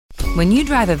When you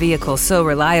drive a vehicle so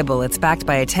reliable it's backed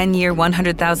by a 10-year,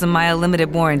 100,000-mile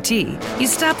limited warranty, you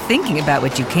stop thinking about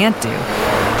what you can't do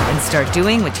and start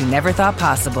doing what you never thought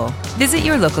possible. Visit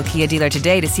your local Kia dealer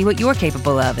today to see what you're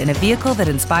capable of in a vehicle that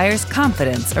inspires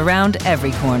confidence around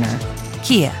every corner.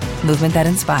 Kia, movement that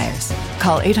inspires.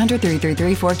 Call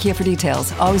 800-333-4KIA for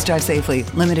details. Always drive safely.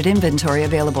 Limited inventory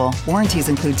available. Warranties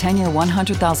include 10-year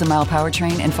 100,000-mile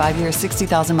powertrain and 5-year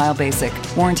 60,000-mile basic.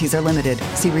 Warranties are limited.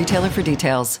 See retailer for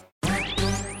details.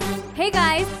 Hey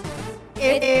guys,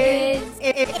 it's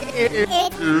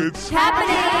happening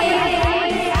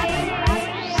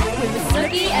with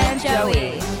Snooki and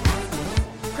Joey.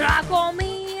 Crack on,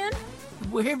 man.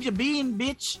 Where have you been,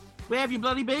 bitch? Where have you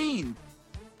bloody been?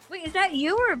 Wait, is that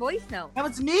you or a voice note? That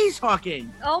was me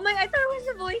talking. Oh my, I thought it was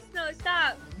a voice note.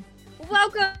 Stop.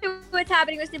 Welcome to What's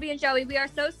Happening with Snoopy and Joey. We are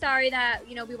so sorry that,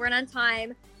 we weren't on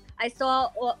time. I saw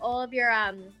all of your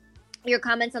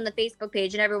comments on the Facebook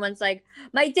page and everyone's like,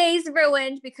 my day's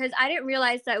ruined, because I didn't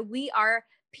realize that we are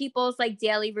people's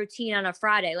daily routine on a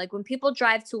Friday. Like when people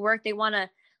drive to work, they want to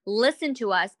listen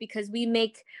to us because we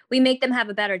make them have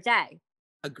a better day.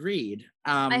 Agreed.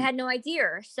 I had no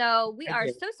idea. So we are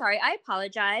so sorry. I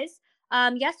apologize.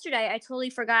 Yesterday, I totally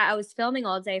forgot I was filming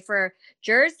all day for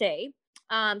Jersey.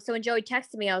 So when Joey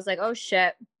texted me, I was like, oh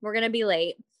shit, we're going to be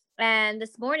late. And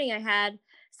this morning I had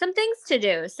some things to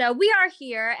do. So we are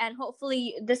here and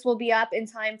hopefully this will be up in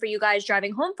time for you guys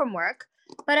driving home from work.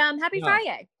 But happy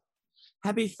Friday.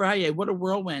 Happy Friday. What a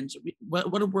whirlwind.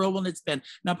 What a whirlwind it's been.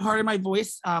 Now, part of my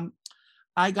voice,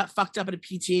 I got fucked up at a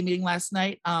PTA meeting last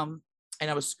night. And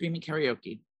I was screaming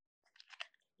karaoke.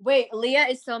 Wait, Leah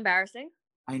is so embarrassing.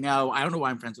 I know. I don't know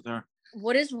why I'm friends with her.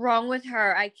 What is wrong with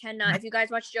her? I cannot. If you guys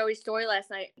watched Joey's story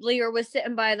last night, Leah was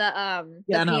sitting by the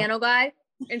piano guy,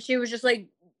 and she was just like,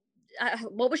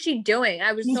 what was she doing?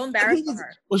 I was so embarrassed for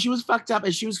her. Well, she was fucked up,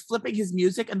 and she was flipping his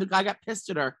music, and the guy got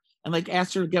pissed at her and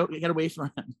asked her to get away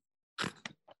from him.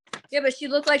 Yeah, but she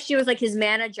looked like she was his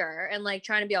manager and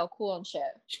trying to be all cool and shit.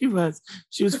 She was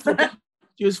flipping.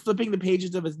 He was flipping the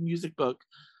pages of his music book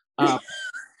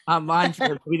online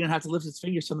so we didn't have to lift his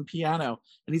fingers from the piano.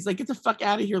 And he's like, get the fuck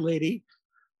out of here, lady.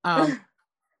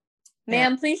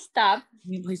 Ma'am, please stop.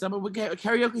 Please stop. But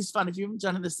karaoke's fun. If you haven't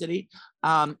done it in the city,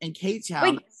 in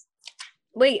K-Town.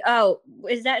 Wait, oh,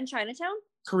 is that in Chinatown?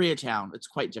 Koreatown. It's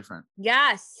quite different.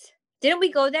 Yes. Didn't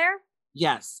we go there?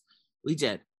 Yes, we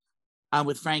did.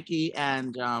 With Frankie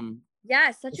and...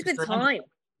 yes, such a good time.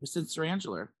 Since Sir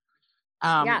Angela.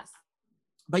 Yes.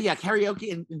 But yeah, karaoke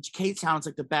in K-Town is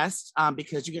the best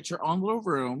because you get your own little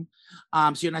room.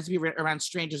 So you don't have to be around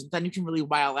strangers. Then you can really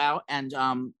wild out and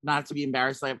not have to be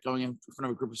embarrassed going in front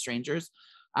of a group of strangers.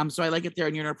 So I like it there,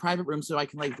 and you're in a private room, so I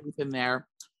can leap in there,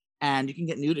 and you can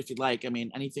get nude if you'd like. I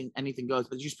mean, anything goes.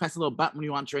 But you just press a little button when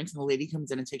you want drinks, and the lady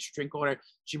comes in and takes your drink order.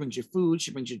 She brings you food,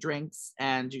 she brings you drinks,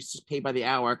 and you just pay by the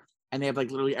hour. And they have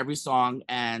literally every song,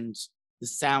 and the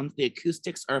sound, the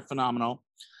acoustics are phenomenal.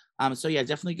 So yeah,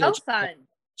 definitely go. So fun.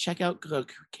 Check out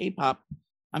Koreatown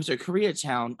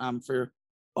for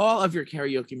all of your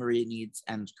karaoke Maria needs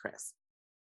and Chris.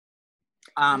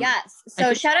 Yes.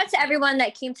 So shout out to everyone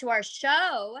that came to our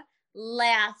show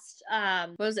last,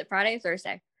 what was it, Friday or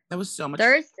Thursday? That was so much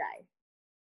Thursday.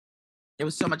 It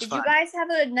was so much fun. Did you guys have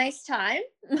a nice time?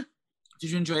 Did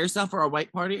you enjoy yourself for our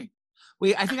white party?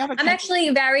 Wait, I think I'm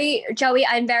Joey,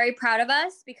 I'm very proud of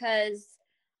us because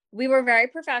we were very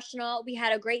professional. We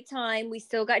had a great time. We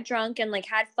still got drunk and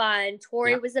had fun.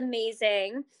 Tori was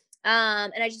amazing.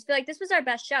 And I just feel this was our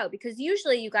best show because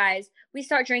usually you guys, we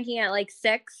start drinking at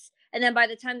 6. And then by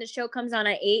the time the show comes on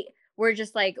at 8, we're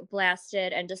just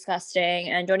blasted and disgusting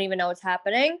and don't even know what's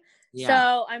happening. Yeah.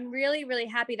 So I'm really, really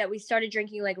happy that we started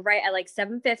drinking right at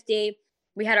 7:50.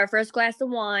 We had our first glass of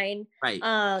wine. Right.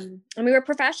 And we were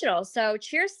professional. So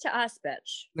cheers to us,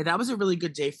 bitch. Yeah, that was a really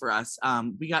good day for us.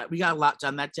 We got a lot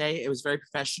done that day. It was very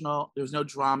professional. There was no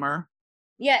drama.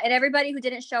 Yeah, and everybody who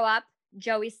didn't show up,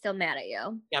 Joey's still mad at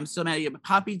you. Yeah, I'm still mad at you. But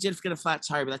Poppy did get a flat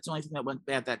tire, but that's the only thing that went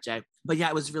bad that day. But yeah,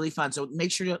 it was really fun. So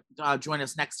make sure to join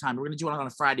us next time. We're gonna do it on a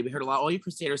Friday. We heard all you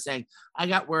Crusaders saying, I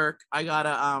got work, I got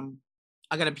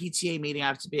a PTA meeting I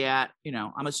have to be at.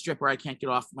 I'm a stripper. I can't get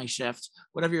off my shift.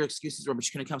 Whatever your excuses were, but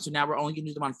you're going to come. So now we're only going to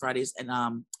do them on Fridays and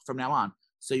from now on.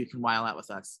 So you can while out with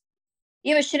us.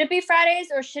 Yeah, but should it be Fridays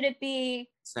or should it be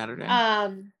Saturday?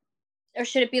 Or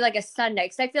should it be a Sunday?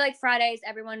 Because I feel Fridays,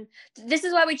 this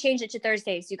is why we changed it to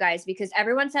Thursdays, you guys, because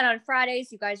everyone said on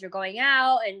Fridays, you guys are going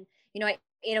out and, at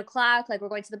 8:00, we're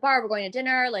going to the bar, we're going to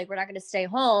dinner, we're not going to stay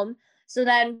home. So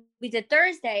then we did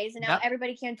Thursdays and now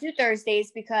everybody can't do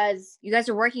Thursdays because you guys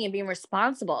are working and being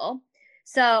responsible.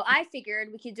 So I figured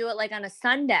we could do it like on a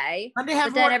Sunday. Monday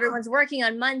But then everyone's working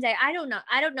on Monday. I don't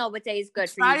know what day is good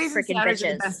for you Fridays and freaking Saturdays are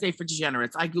bitches. the best day for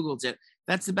degenerates. I Googled it.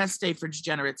 That's the best day for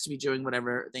degenerates to be doing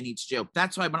whatever they need to do.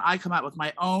 That's why when I come out with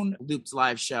my own Looped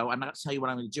live show, I'm not going to tell you what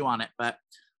I'm going to do on it, but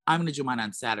I'm going to do mine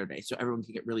on Saturday so everyone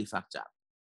can get really fucked up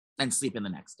and sleep in the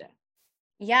next day.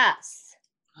 Yes.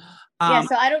 Yeah,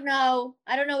 so I don't know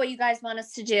what you guys want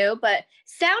us to do, but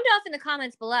sound off in the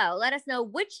comments below. Let us know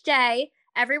which day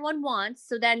everyone wants,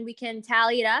 so then we can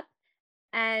tally it up,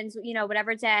 and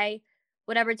whatever day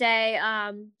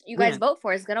you guys vote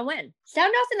for is gonna win.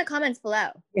 Sound off in the comments below.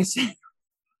 Yes.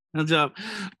 No joke.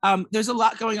 There's a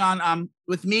lot going on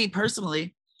with me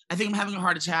personally. I think I'm having a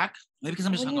heart attack. Maybe because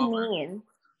I'm just hungover. What do you mean?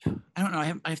 I don't know.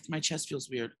 I have my chest feels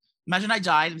weird. Imagine I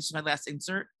died. This is my last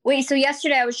insert. Wait, so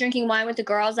yesterday I was drinking wine with the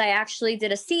girls. I actually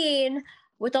did a scene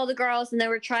with all the girls, and they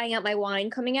were trying out my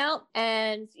wine coming out.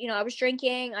 And, I was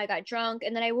drinking, I got drunk,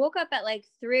 and then I woke up at like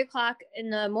 3:00 in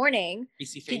the morning.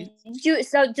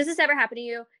 So does this ever happen to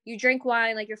you? You drink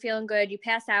wine, like you're feeling good, you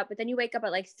pass out, but then you wake up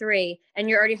at like 3 and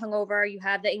you're already hungover, you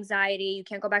have the anxiety, you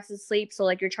can't go back to sleep. So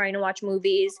like you're trying to watch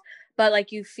movies, but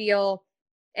like you feel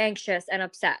anxious and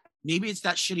upset. Maybe it's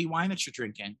that shitty wine that you're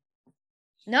drinking.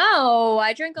 No,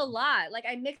 I drink a lot. Like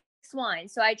I mix wine.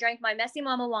 So I drank my Messy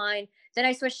Mama wine, then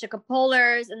I switched to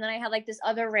Capolars, and then I had like this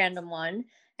other random one.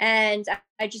 And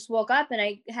I just woke up and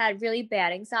I had really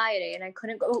bad anxiety and I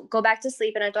couldn't go back to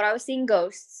sleep, and I thought I was seeing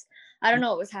ghosts. I don't know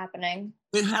what was happening.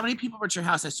 Wait, how many people were at your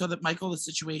house? I saw that Michael, the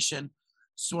Situation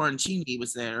Sorrentini,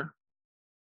 was there.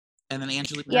 And then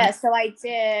Angela. Yeah, so I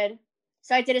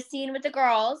did a scene with the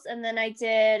girls, and then I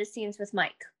did scenes with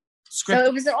Mike. So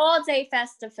it was an all-day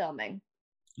fest of filming.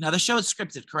 Now the show is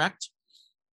scripted, correct?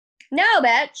 No,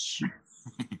 bitch.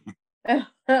 You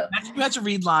had to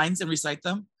read lines and recite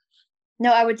them?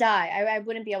 No, I would die. I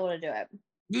wouldn't be able to do it.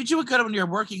 You do it good when you're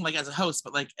working like as a host,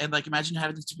 but imagine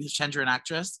having to pretend you're an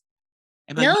actress.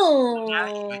 And no.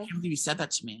 I can't believe you said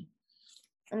that to me.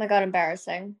 Oh my God,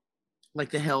 embarrassing. Like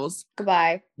The Hills.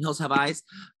 Goodbye. The Hills Have Eyes.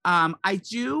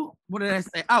 What did I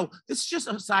say? Oh, this is just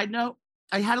a side note.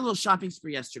 I had a little shopping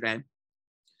spree yesterday.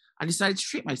 I decided to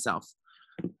treat myself.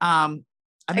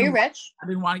 Are you rich? I've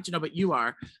been wanting to know, but you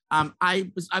are.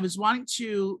 I was wanting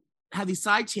to have these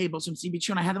side tables from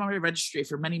CB2, and I had them on my registry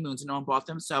for many moons, and no one bought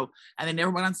them. And they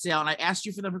never went on sale. And I asked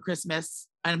you for them for Christmas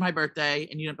and my birthday,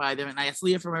 and you didn't buy them. And I asked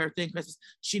Leah for my birthday and Christmas.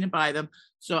 She didn't buy them.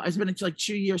 So it's been like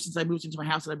 2 years since I moved into my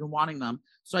house, and I've been wanting them.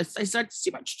 So I started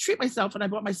to treat myself, and I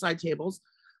bought my side tables.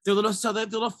 They're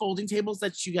little folding tables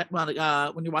that you get when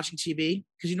you're watching TV,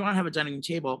 because you don't have a dining room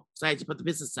table. So I had to put the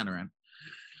business center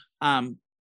in.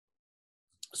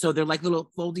 So they're like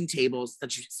little folding tables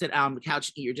that you sit on the couch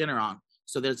and eat your dinner on.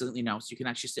 So there's, so you can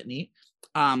actually sit and eat.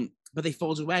 But they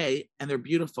fold away and they're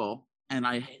beautiful. And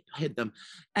I hid them.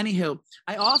 Anywho,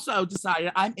 I also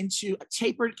decided I'm into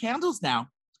tapered candles now.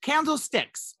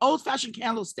 Candlesticks, old-fashioned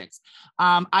candlesticks.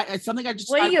 It's something I just.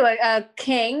 What are you, a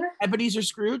king? Ebenezer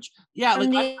Scrooge? Yeah,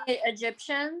 from the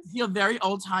Egyptians. I feel very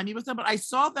old-timey with them, but I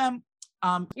saw them.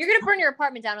 You're gonna burn your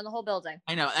apartment down in the whole building.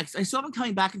 I know. I saw them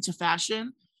coming back into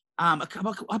fashion. A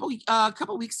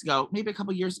couple weeks ago, maybe a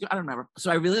couple years ago, I don't remember.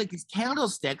 So I really like these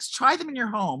candlesticks. Try them in your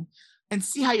home and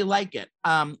see how you like it.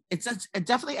 It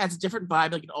definitely adds a different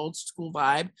vibe, like an old school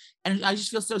vibe, and I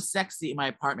just feel so sexy in my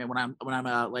apartment when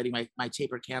I'm lighting my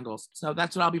tapered candles. So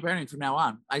that's what I'll be burning from now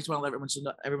on. I just want to let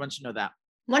everyone should know that.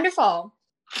 Wonderful.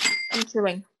 I'm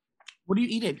chewing. What are you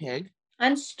eating, pig?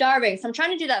 I'm starving, so I'm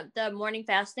trying to do the morning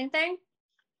fasting thing.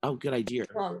 Oh, good idea.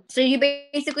 So you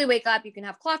basically wake up, you can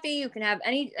have coffee, you can have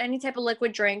any type of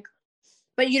liquid drink,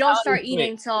 but you don't start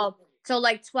eating till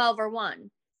like 12 or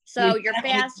 1. So you're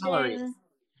fasting.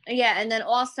 Yeah, and then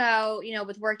also,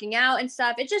 with working out and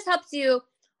stuff, it just helps you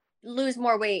lose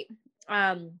more weight,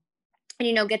 and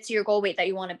get to your goal weight that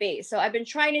you want to be. So I've been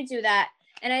trying to do that,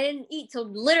 and I didn't eat till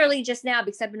literally just now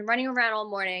because I've been running around all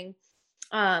morning.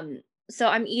 So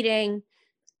I'm eating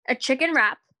a chicken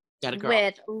wrap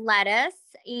with lettuce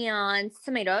and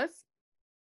tomatoes,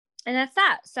 and that's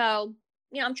that. So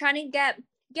I'm trying to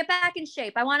get back in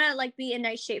shape. I want to be in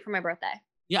nice shape for my birthday.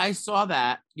 Yeah, I saw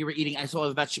that you were eating. I saw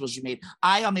the vegetables you made.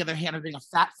 I, on the other hand, am being a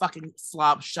fat fucking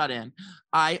slob shut-in.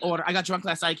 I got drunk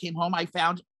last night. I came home. I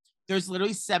found there's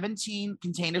literally 17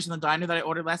 containers in the diner that I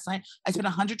ordered last night. I spent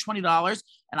 $120,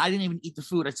 and I didn't even eat the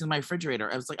food. It's in my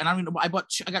refrigerator. I was like, and I don't even know. I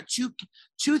got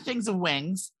two things of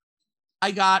wings.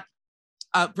 I got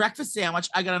a breakfast sandwich.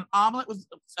 I got an omelet with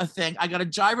a thing. I got a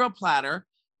gyro platter.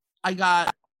 I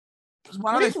got.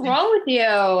 What is wrong with you?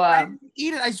 I didn't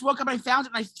eat it. I just woke up and I found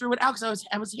it and I threw it out because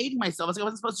I was hating myself. I was like, I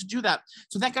wasn't supposed to do that.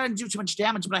 So that didn't do too much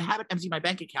damage, but I haven't emptied my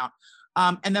bank account.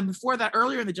 And then before that,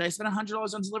 earlier in the day, I spent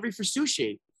 $100 on delivery for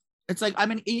sushi. It's like, I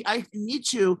need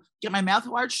to get my mouth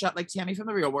wired shut like Tammy from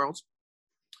The Real World.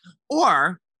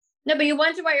 Or. No, but you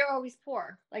wonder why you're always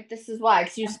poor. Like, this is why,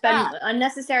 because you spend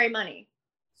unnecessary money.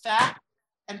 Fat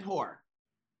and poor.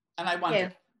 And I wonder. Yeah.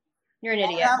 You're an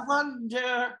idiot. I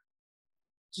wonder,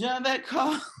 do they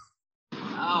call?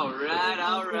 All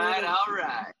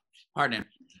right. Pardon.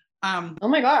 Oh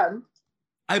my God.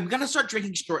 I'm gonna start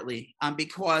drinking shortly,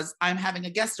 because I'm having a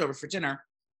guest over for dinner,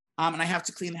 and I have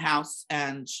to clean the house.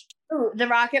 And the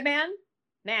Rocket Man,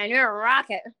 you're a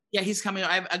rocket. Yeah, he's coming.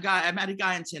 I met a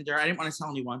guy on Tinder. I didn't want to tell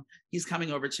anyone. He's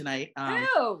coming over tonight.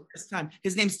 This time,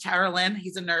 his name's Tara Lynn.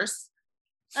 He's a nurse.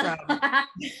 Oh,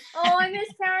 I miss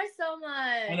Tara so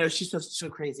much. I know, she's so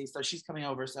crazy. So she's coming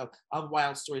over. So I'll have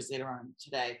wild stories later on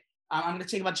today. I'm gonna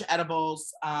take a bunch of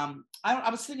edibles. I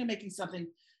was thinking of making something.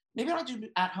 Maybe I'll do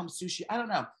at-home sushi. I don't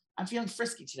know. I'm feeling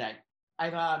frisky today.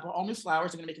 I've brought all new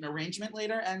flowers. I'm going to make an arrangement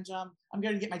later, and I'm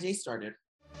going to get my day started.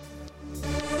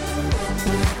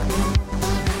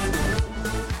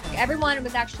 Everyone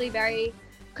was actually very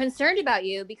concerned about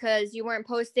you because you weren't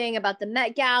posting about the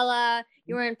Met Gala.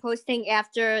 You weren't posting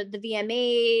after the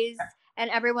VMAs. And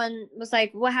everyone was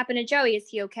like, what happened to Joey? Is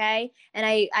he okay? And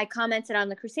I commented on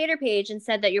the Crusader page and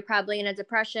said that you're probably in a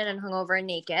depression and hungover and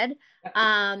naked.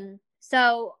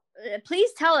 So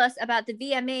please tell us about the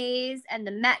VMAs and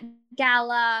the Met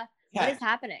Gala. Okay. What is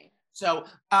happening? So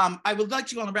I would like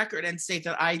to go on the record and say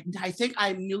that I think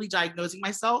I'm newly diagnosing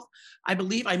myself. I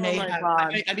believe I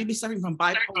may be suffering from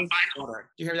bipolar disorder.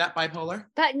 Do you hear that, bipolar?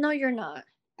 No, you're not.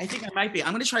 I think I might be.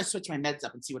 I'm going to try to switch my meds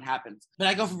up and see what happens. But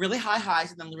I go from really high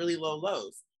highs and then really low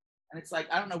lows. And it's like,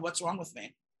 I don't know what's wrong with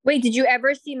me. Wait, did you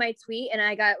ever see my tweet and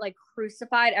I got like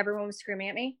crucified? Everyone was screaming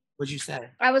at me. What'd you say?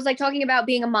 I was like talking about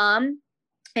being a mom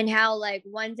and how like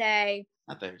one day.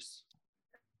 Others.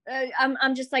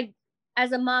 I'm just like,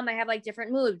 as a mom, I have like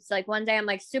different moods. Like one day I'm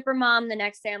like super mom. The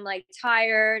next day I'm like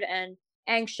tired and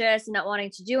anxious and not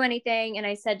wanting to do anything. And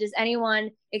I said, does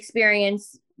anyone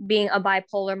experience being a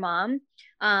bipolar mom?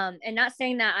 And not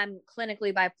saying that I'm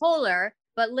clinically bipolar,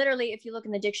 but literally if you look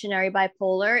in the dictionary,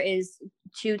 bipolar is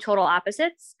two total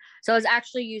opposites. So I was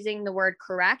actually using the word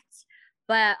correct,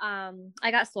 but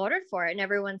I got slaughtered for it. And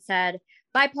everyone said,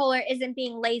 bipolar isn't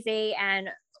being lazy and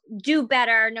do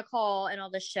better, Nicole, and all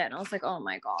this shit. And I was like, oh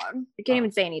my God, I can't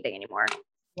even say anything anymore.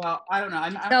 Well, I don't know.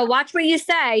 So watch what you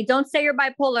say. Don't say you're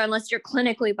bipolar unless you're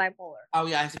clinically bipolar. Oh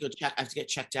yeah, I have to go check. I have to get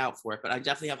checked out for it. But I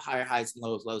definitely have higher highs and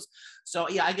lows. So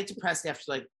yeah, I get depressed after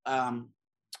like I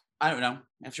don't know,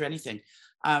 after anything.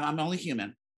 I'm only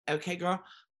human. Okay, girl.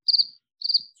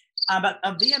 But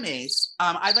VMAs,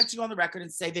 I'd like to go on the record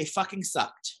and say they fucking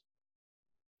sucked.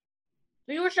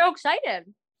 You were so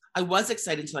excited. I was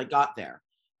excited until I got there.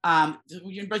 But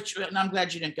I'm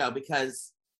glad you didn't go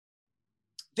because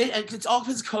it's all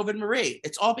because of COVID Marie.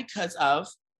 It's all because of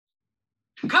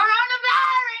coronavirus.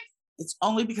 It's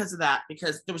only because of that,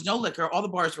 because there was no liquor. All the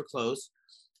bars were closed.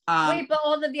 Wait, but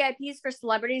all the VIPs for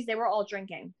celebrities, they were all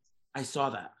drinking. I saw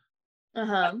that.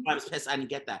 I was pissed. I didn't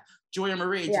get that. Joy and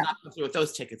Marie did not go through with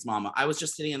those tickets, Mama. I was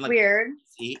just sitting in like weird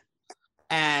seat,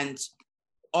 and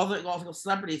all the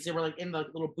celebrities, they were like in the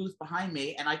little booth behind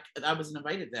me, and I wasn't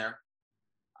invited there.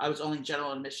 I was only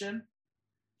general admission.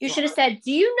 You should have said,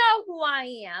 do you know who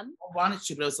I am? I wanted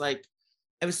to, but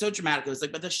it was so dramatic. It was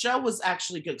like, but the show was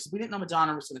actually good because we didn't know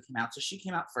Madonna was going to come out. So she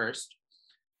came out first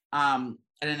and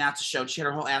announced the show. She had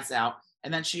her whole ass out.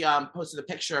 And then she posted a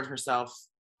picture of herself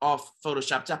all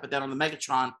photoshopped up. But then on the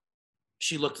Megatron,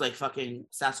 she looked like fucking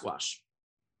Sasquatch.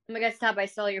 Oh my God, stop. I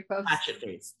saw your post. Hatchet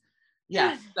face.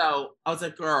 Yeah. So I was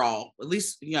like, girl, at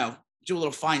least, do a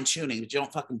little fine tuning, but you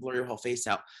don't fucking blur your whole face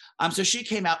out. So she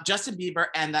came out, Justin Bieber,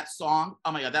 and that song.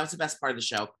 Oh my God, that was the best part of the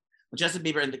show. When Justin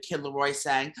Bieber and the Kid Laroi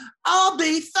sang, "I'll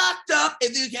be fucked up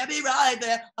if you can't be right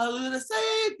there. I'm gonna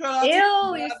say, girl."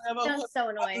 Ew, you sound so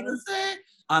annoying.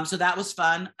 So that was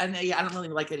fun, and yeah, I don't really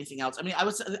like anything else. I mean, I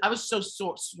was so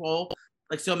swole,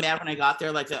 like so mad when I got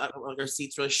there, like our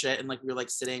seats were shit, and like we were like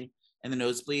sitting in the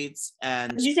nosebleeds.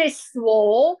 And did you say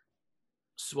swole?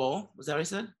 Swole? Was that what I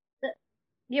said?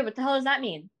 Yeah, what the hell does that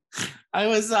mean? I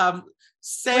was what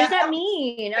does that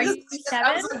mean? Are you 7?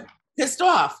 I was like, pissed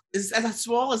off. Is that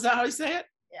swole? Is that how you say it?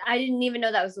 I didn't even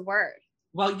know that was the word.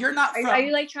 Well, you're not. Are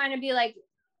you like trying to be like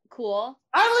cool?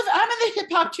 I'm in the hip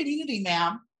hop community,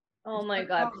 ma'am. Oh my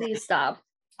God, please stop.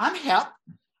 I'm hip.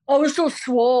 Oh, it's so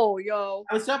swole, yo.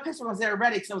 I was so pissed when I was there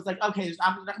already because I was like, okay, there's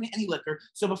not gonna be any liquor.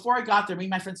 So before I got there, me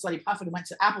and my friend Slutty Puffin went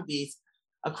to Applebee's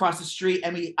across the street,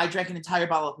 and I drank an entire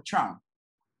bottle of Patron.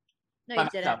 No, you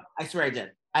didn't. I swear I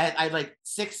did. I had like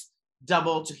 6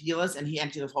 double tequilas, and he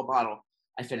emptied the whole bottle.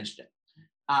 I finished it.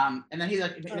 And then he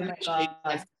like, Oh my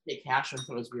God. pay cash. I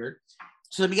thought it was weird.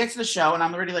 So then we get to the show, and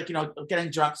I'm already like,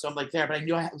 getting drunk. So I'm like there, but I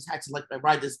knew I had to like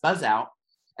ride this buzz out.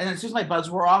 And then as soon as my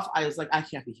buzz wore off, I was like, I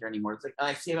can't be here anymore. It's like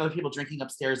I see other people drinking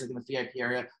upstairs, like in the VIP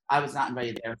area. I was not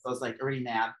invited there, so I was like already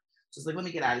mad. So I was like, let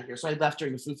me get out of here. So I left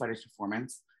during the Foo Fighters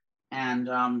performance, and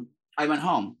I went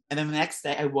home. And then the next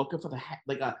day, I woke up with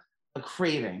a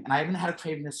craving, and I haven't had a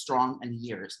craving this strong in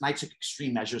years. And I took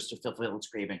extreme measures to fulfill its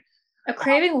craving. A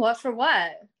craving what for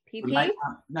what? PP?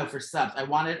 No, for subs. I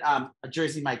wanted a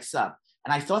Jersey Mike sub.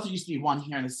 And I thought there used to be one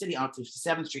here in the city on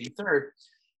 57th Street and 3rd.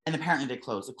 And apparently they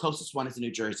closed. The closest one is in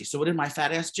New Jersey. So what did my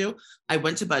fat ass do? I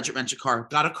went to Budget Rent a Car,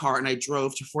 got a car, and I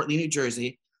drove to Fort Lee, New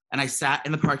Jersey. And I sat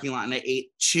in the parking lot and I ate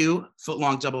 2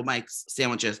 foot-long double Mike's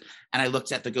sandwiches. And I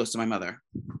looked at the ghost of my mother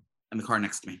in the car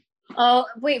next to me. Oh,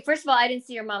 wait. First of all, I didn't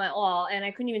see your mom at all. And I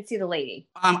couldn't even see the lady.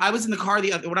 I was in the car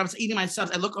when I was eating my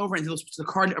subs. I look over and the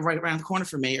car right around the corner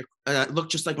from me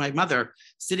looked just like my mother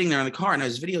sitting there in the car. And I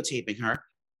was videotaping her.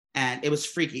 And it was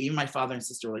freaky. Even my father and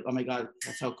sister were like, oh my God,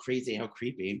 that's how crazy, how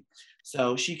creepy.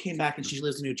 So she came back and she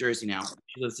lives in New Jersey now.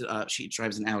 She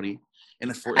drives an Audi in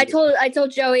the Fort. I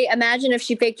told Joey, imagine if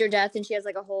she faked her death and she has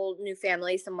like a whole new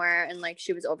family somewhere and like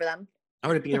she was over them. I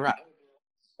would have beat her up.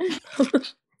 Get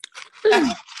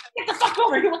the fuck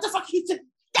over here. What the fuck are you doing?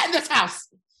 Get in this house.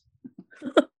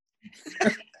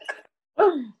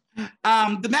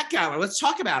 The Met Gala. Let's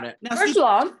talk about it. Now, First of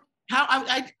all,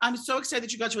 I'm so excited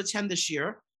that you got to attend this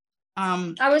year.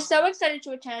 I was so excited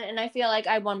to attend, and I feel like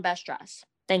I won Best Dress.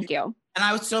 Thank you. And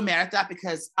I was so mad at that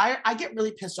because I get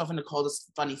really pissed off when Nicole does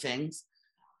funny things.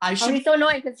 He's so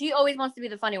annoying because he always wants to be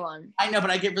the funny one. I know, but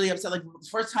I get really upset. Like the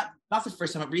first time, not the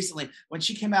first time, but recently when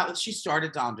she came out, she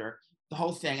started Donder, the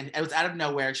whole thing, and it was out of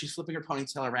nowhere. She's flipping her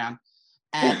ponytail around,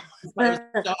 and it was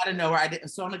so out of nowhere.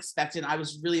 So unexpected. I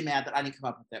was really mad that I didn't come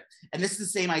up with it. And this is the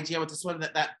same idea with this one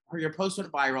that your post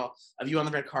went viral of you on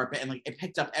the red carpet, and like it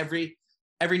picked up every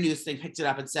news thing picked it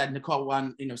up and said Nicole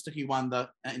won. Snooki won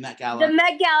in that gala. The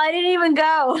Met Gala. I didn't even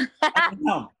go. I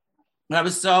know. But I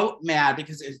was so mad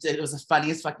because it was the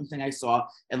funniest fucking thing I saw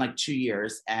in like 2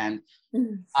 years, and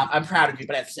I'm proud of you,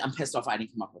 but I'm pissed off I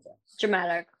didn't come up with it.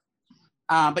 Dramatic.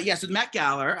 But yeah, so the Met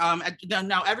Gala.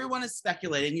 Now everyone is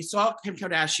speculating. You saw Kim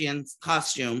Kardashian's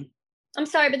costume. I'm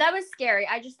sorry, but that was scary.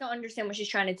 I just don't understand what she's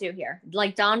trying to do here.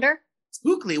 Like Donder?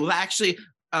 Spookily. Well, actually,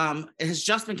 it has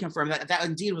just been confirmed that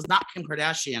indeed was not Kim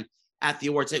Kardashian at the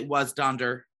awards. It was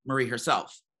Donder Marie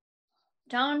herself.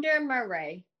 Donder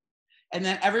Marie. And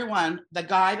then the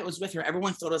guy that was with her,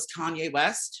 everyone thought it was Kanye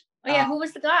West. Oh yeah, who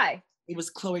was the guy? It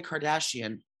was Khloe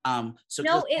Kardashian. So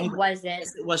no, it wasn't.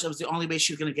 It was the only way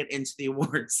she was going to get into the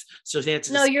awards. So they had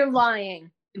to. No, you're lying.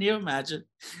 Can you imagine?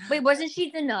 Wait, wasn't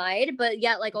she denied? But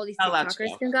yet, like all these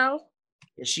TikTokers can go.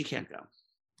 Yeah, she can't go.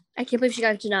 I can't believe she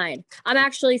got denied. I'm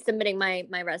actually submitting my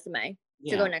resume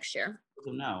to go next year.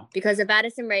 Oh, no. Because if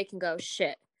Addison Rae can go,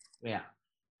 shit. Yeah.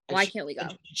 Why can't we go?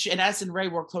 And Addison Rae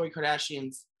wore Khloe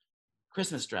Kardashian's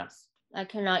Christmas dress. I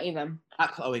cannot even.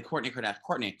 Not Khloe, Kourtney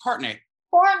Kardashian. Kourtney.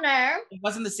 Corner. It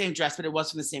wasn't the same dress, but it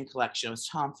was from the same collection. It was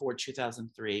Tom Ford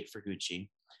 2003 for Gucci.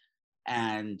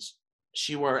 And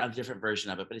she wore a different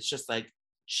version of it, but it's just like,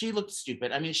 she looked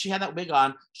stupid. I mean, she had that wig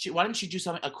on. Why didn't she do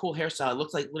a cool hairstyle? It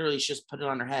looked like literally she just put it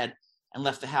on her head and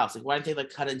left the house. Like, why didn't they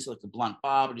like cut it into like a blunt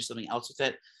bob or do something else with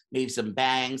it? Maybe some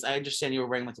bangs. I understand you were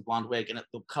wearing like a blonde wig and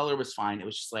the color was fine. It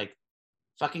was just like,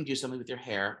 fucking do something with your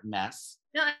hair, mess.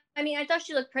 No, I mean, I thought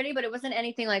she looked pretty, but it wasn't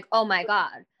anything like, oh my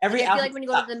God. I feel like when you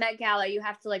go to the Met Gala, you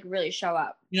have to like really show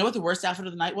up. You know what the worst outfit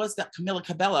of the night was? That Camila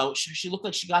Cabello. She looked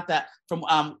like she got that from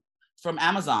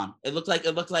Amazon. It looked like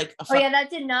oh yeah,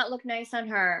 that did not look nice on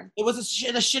her. It was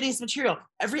the shittiest material.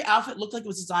 Every outfit looked like it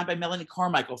was designed by Melanie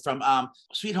Carmichael from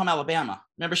Sweet Home Alabama.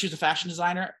 Remember, she was a fashion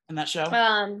designer in that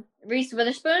show. Reese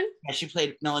Witherspoon. Yeah, she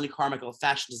played Melanie Carmichael, a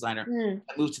fashion designer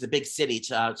that moved to the big city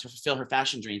to fulfill her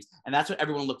fashion dreams, and that's what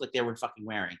everyone looked like they were fucking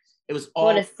wearing. It was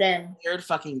all weird,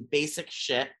 fucking basic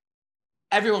shit.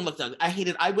 Everyone looked ugly. I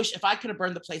hated. I wish if I could have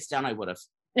burned the place down, I would have.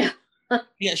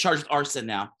 Get charged with arson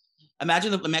now.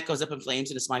 Imagine the Met goes up in flames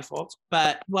and it's my fault.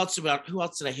 But who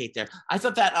else did I hate there? I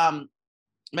thought that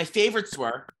my favorites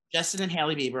were Justin and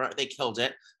Hailey Bieber. They killed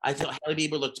it. I thought Hailey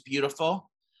Bieber looked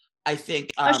beautiful. I think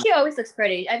she always looks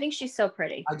pretty. I think she's so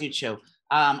pretty. I do too.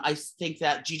 I think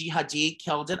that Gigi Hadid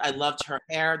killed it. I loved her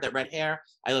hair, that red hair.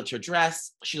 I loved her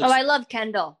dress. I love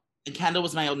Kendall. And Kendall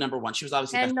was my own number one. She was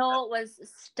obviously Kendall was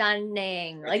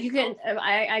stunning. Like you can,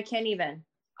 I can't even.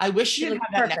 I wish she didn't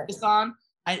have that necklace on.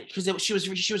 Because she was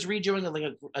redoing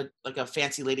like a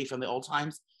fancy lady from the old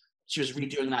times. She was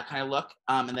redoing that kind of look,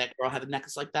 and that girl had a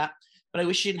necklace like that. but I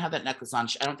wish she didn't have that necklace on.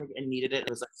 I don't think it needed it. It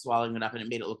was like swallowing it up and it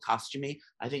made it look costumey.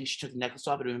 I think she took the necklace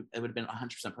off, it would have been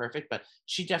 100% perfect, but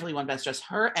she definitely won best dress.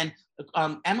 Her and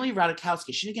Emily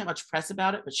Ratajkowski, she didn't get much press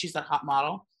about it, but she's that hot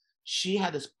model. She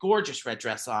had this gorgeous red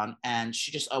dress on and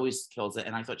she just always kills it.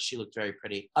 And I thought she looked very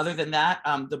pretty. Other than that,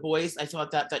 the boys, I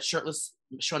thought that shirtless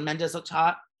Shawn Mendes looked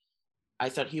hot. I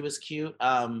thought he was cute.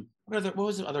 What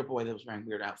was the other boy that was wearing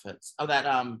weird outfits? Oh,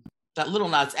 that Little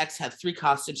Nas X had 3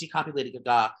 costumes. He copied Lady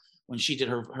Gaga when she did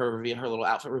her little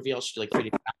outfit reveal. She did like 3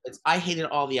 different outfits. I hated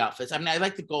all the outfits. I mean, I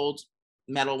like the gold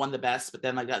medal one the best, but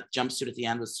then like that jumpsuit at the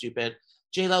end was stupid.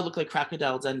 J-Lo looked like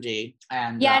Crocodile Dundee.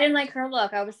 And yeah, I didn't like her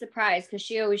look. I was surprised because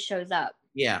she always shows up.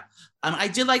 Yeah. I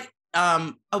did like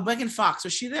Megan Fox.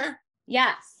 Was she there?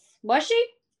 Yes. Was she?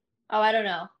 Oh, I don't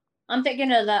know. I'm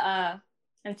thinking of the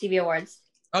MTV Awards.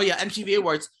 Oh yeah, MTV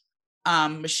Awards.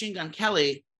 Machine Gun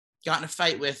Kelly got in a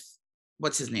fight with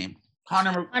what's his name?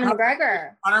 Conor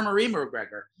McGregor. Conor Marie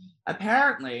McGregor.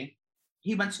 Apparently,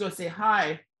 he went to go say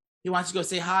hi. He wants to go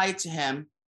say hi to him,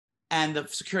 and the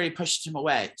security pushed him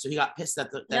away. So he got pissed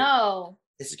at the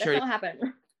security. That's not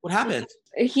happened. What happened?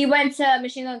 He went to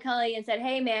Machine Gun Kelly and said,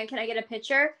 "Hey man, can I get a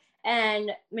picture?"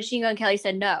 And Machine Gun Kelly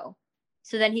said no.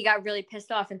 So then he got really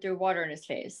pissed off and threw water in his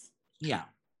face. Yeah,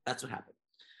 that's what happened.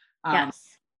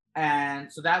 Yes.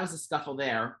 And so that was a scuffle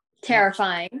there.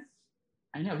 Terrifying.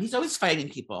 I know. He's always fighting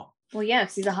people. Well, yeah,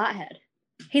 because he's a hothead.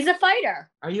 He's a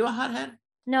fighter. Are you a hothead?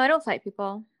 No, I don't fight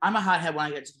people. I'm a hothead when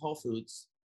I get to Whole Foods.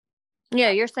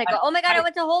 Yeah, you're psycho. Oh my God, I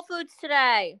went to Whole Foods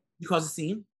today. You caused a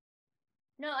scene?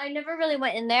 No, I never really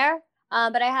went in there.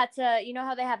 But I had to, you know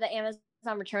how they have the Amazon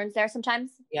returns there sometimes?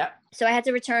 Yeah. So I had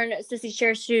to return Sissy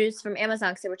Shear shoes from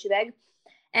Amazon because they were too big.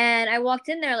 And I walked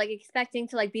in there like expecting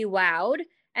to like be wowed.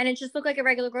 And it just looked like a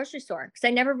regular grocery store because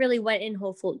I never really went in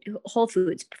Whole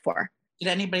Foods before. Did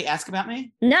anybody ask about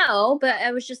me? No, but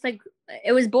I was just like,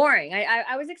 it was boring.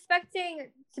 I was expecting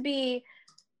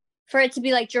for it to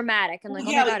be like dramatic and like,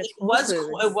 yeah, oh my God,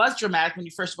 it was dramatic when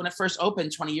it first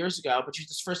opened 20 years ago, but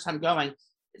this first time going,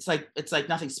 it's like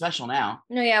nothing special now.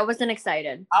 No, yeah, I wasn't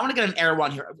excited. I want to get an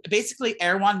Erewhon here. Basically,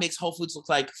 Erewhon makes Whole Foods look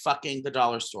like fucking the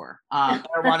dollar store.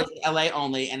 Erewhon is in LA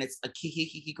only, and it's a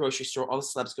kiki grocery store. All the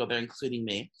celebs go there, including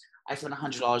me. I spent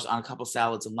 $100 on a couple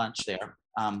salads and lunch there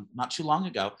not too long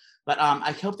ago. But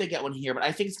I hope they get one here. But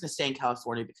I think it's going to stay in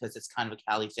California because it's kind of a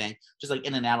Cali thing. Just like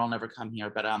In-N-Out will never come here.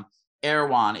 But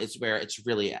Erewhon is where it's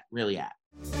really at.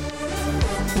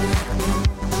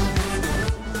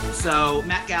 So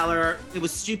Matt Gallagher, it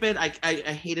was stupid. I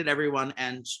hated everyone,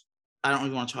 and I don't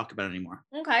even want to talk about it anymore.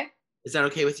 Okay. Is that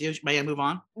okay with you? May I move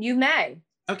on? You may.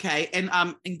 Okay. And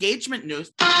engagement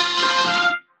news.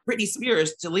 Britney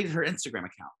Spears deleted her Instagram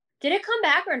account. Did it come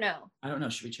back or no? I don't know.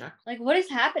 Should we check? Like, what is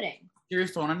happening? Your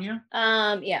phone on you?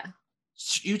 Yeah.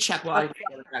 You check while I get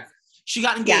it back. She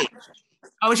got engaged. Yeah.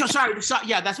 Oh, sorry.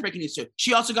 Yeah, that's breaking news too.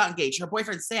 She also got engaged. Her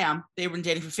boyfriend Sam. They've been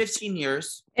dating for 15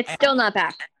 years. It's still not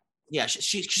back. Yeah,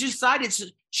 she decided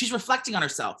she's reflecting on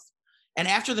herself, and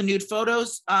after the nude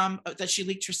photos that she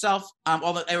leaked herself,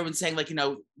 everyone's saying like, you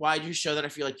know, why do you show that? I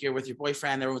feel like you're with your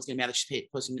boyfriend. Everyone's gonna be mad that she's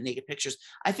posting naked pictures.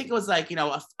 I think it was like, you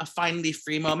know, a finally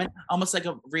free moment, almost like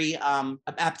a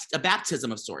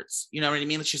baptism of sorts. You know what I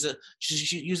mean?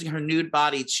 She's using her nude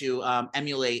body to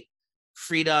emulate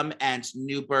freedom and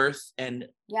new birth and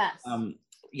yes.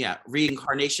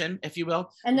 Reincarnation, if you will.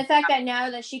 And the fact that now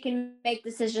that she can make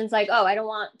decisions like, oh, I don't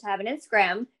want to have an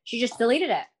Instagram, she just deleted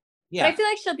it. Yeah. But I feel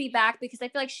like she'll be back because I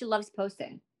feel like she loves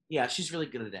posting. Yeah, she's really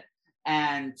good at it.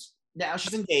 And now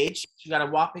she's engaged. She got a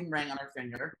whopping ring on her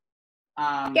finger.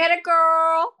 Get it,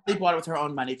 girl. They bought it with her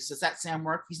own money. Because does that Sam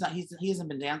work? He hasn't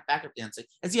been backup dancing.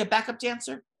 Is he a backup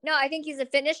dancer? No, I think he's a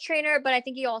fitness trainer, but I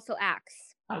think he also acts.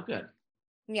 Oh, good.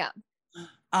 Yeah.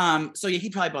 So yeah, he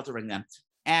probably bought the ring then.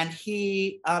 And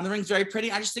the ring's very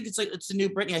pretty. I just think it's a new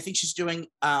Britney. I think she's doing,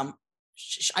 I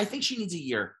think she needs a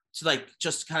year to like,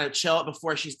 just kind of chill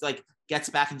before she's like, gets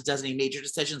back and does any major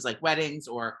decisions like weddings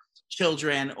or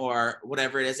children or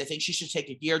whatever it is. I think she should take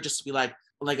a year just to be like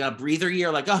a breather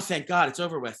year. Like, oh, thank God it's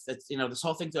over with. It's, you know, this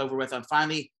whole thing's over with. I'm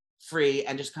finally free,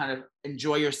 and just kind of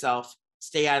enjoy yourself,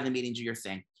 stay out of the meeting, do your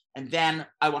thing. And then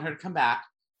I want her to come back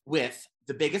with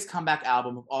the biggest comeback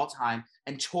album of all time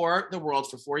and tour the world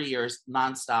for 4 years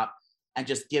nonstop and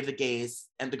just give the gays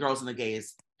and the girls and the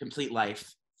gays complete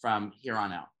life from here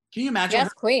on out. Can you imagine?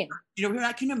 Yes, queen. You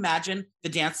know, can you imagine the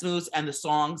dance moves and the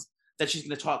songs that she's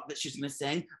going to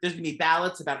sing? There's going to be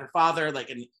ballads about her father,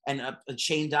 like, and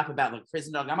chained up about like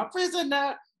prison dog, I'm a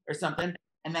prisoner or something.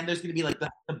 And then there's going to be like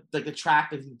the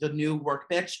track, the new work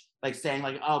bitch, like saying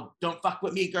like, oh, don't fuck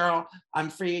with me, girl. I'm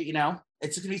free. You know,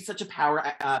 it's going to be such a power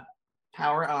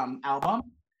album,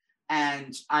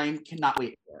 and I cannot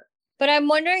wait for it. But I'm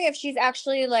wondering if she's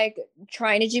actually like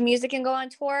trying to do music and go on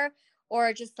tour,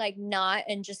 or just like not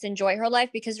and just enjoy her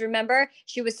life. Because remember,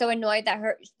 she was so annoyed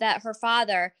that her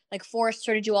father like forced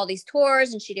her to do all these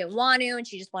tours and she didn't want to, and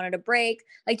she just wanted a break.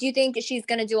 Like, do you think she's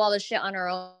gonna do all this shit on her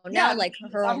own now, like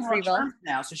her own free will?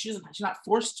 Now, so she's not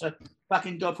forced to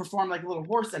fucking go perform like a little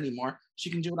horse anymore. She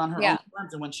can do it on her own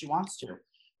terms and when she wants to.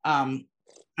 And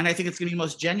I think it's gonna be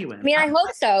most genuine. I mean, I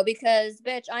hope so, because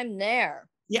bitch, I'm there.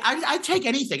 Yeah, I'd take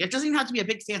anything. It doesn't even have to be a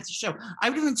big fancy show. I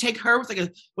would even take her with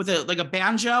a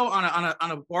banjo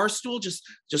on a bar stool, just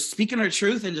speaking her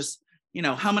truth and just, you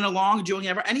know, humming along, doing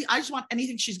ever. I just want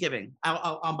anything she's giving.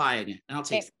 I'm buying it, and I'll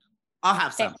take it. I'll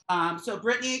have some. So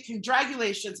Brittany,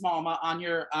 congratulations, Mama, on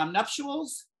your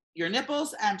nuptials, your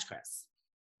nipples, and Chris.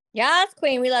 Yes,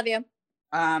 Queen, we love you.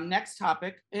 Next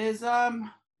topic is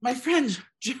my friend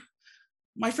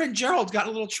Gerald got in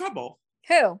a little trouble.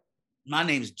 Who? My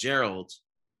name's Gerald.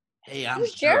 Hey, I'm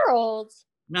Gerald.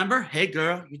 Remember? Hey,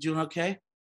 girl, you doing okay?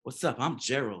 What's up? I'm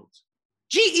Gerald.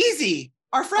 G-Eazy,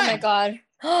 our friend. Oh my God.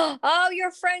 Oh, your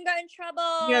friend got in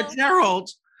trouble. Yeah, Gerald.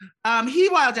 He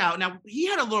wilded out. Now, he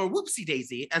had a little whoopsie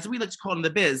daisy, as we like to call it in the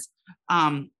biz,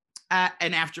 at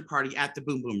an after party at the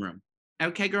Boom Boom Room.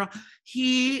 Okay, girl.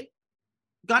 He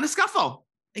got in a scuffle.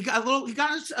 He got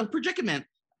a predicament.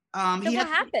 What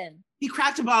happened? He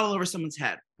cracked a bottle over someone's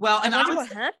head. Well, and what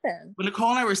happened? When Nicole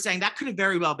and I were saying that could have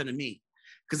very well been me,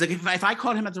 because like if I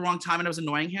caught him at the wrong time and I was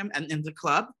annoying him and in the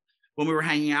club when we were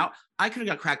hanging out, I could have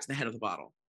got cracked in the head of the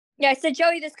bottle. Yeah, I said,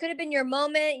 Joey, this could have been your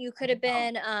moment. You could have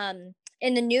been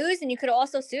in the news, and you could have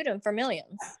also sued him for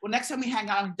millions. Well, next time we hang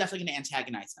out, I'm definitely going to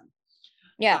antagonize him.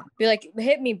 Yeah, be like,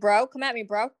 hit me, bro. Come at me,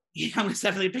 bro. Yeah, I'm going to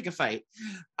definitely pick a fight.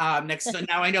 Now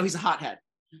I know he's a hothead.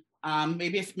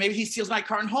 Maybe he steals my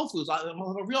car in Whole Foods, I'll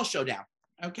have a real showdown.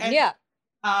 Okay. Yeah.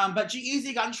 But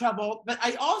G-Eazy got in trouble. But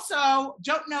I also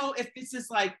don't know if this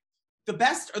is like the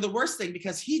best or the worst thing,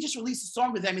 because he just released a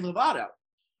song with Demi Lovato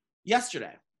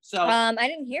yesterday. So I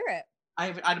didn't hear it.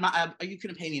 You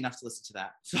couldn't pay me enough to listen to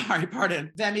that. Sorry,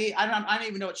 pardon. Demi, I don't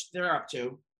even know what they're up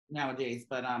to nowadays,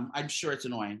 but I'm sure it's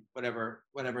annoying. Whatever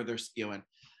they're spewing.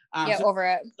 Over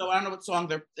it. So I don't know what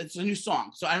song it's a new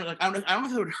song. So I don't know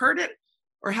if it would hurt it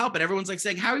or help it. Everyone's like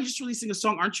saying, "How are you just releasing a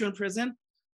song? Aren't you in prison?"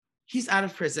 He's out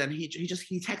of prison. He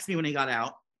texted me when he got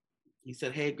out. He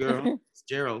said, "Hey, girl, it's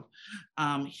Gerald."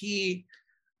 He's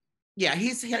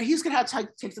gonna have to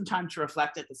take some time to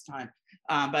reflect at this time.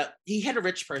 But he hit a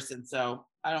rich person, so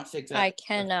I don't think that I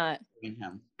cannot.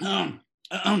 Him.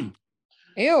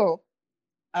 Ew.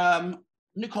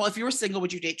 Nicole, if you were single,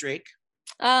 would you date Drake?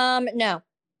 No.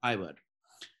 I would.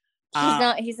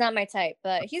 He's not my type,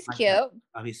 but he's cute.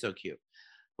 Oh, he's so cute.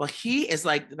 Well, he is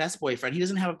like the best boyfriend. He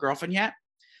doesn't have a girlfriend yet,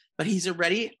 but he's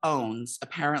already owns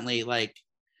apparently like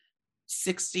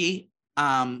 60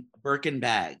 Birkin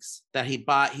bags that he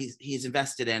bought. He's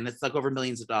invested in. It's like over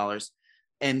millions of dollars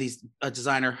in these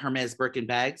designer Hermes Birkin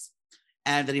bags,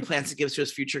 and that he plans to give to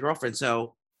his future girlfriend.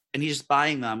 So, and he's just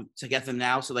buying them to get them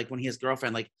now. So like when he has a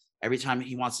girlfriend, like every time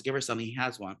he wants to give her something, he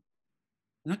has one.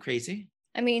 Isn't that crazy?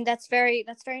 I mean, that's very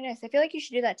nice. I feel like you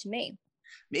should do that to me.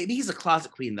 Maybe he's a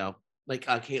closet queen though, like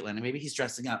Caitlyn, and maybe he's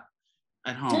dressing up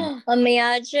at home.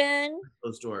 Imagine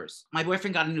those doors. My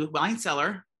boyfriend got a new wine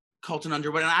cellar, Colton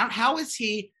Underwood, and how is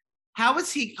he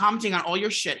commenting on all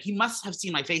your shit? He must have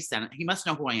seen my face then. He must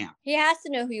know who I am. He has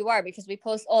to know who you are because we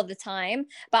post all the time.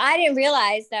 But I didn't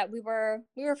realize that we were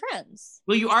friends.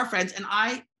 Well, you are friends, and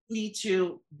I need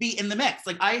to be in the mix.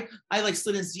 Like I like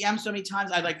slid his DM so many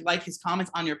times. I like his comments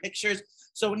on your pictures.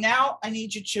 So now I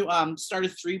need you to start a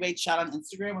 3-way chat on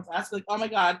Instagram with us. Like, oh my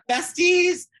God,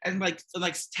 besties, and like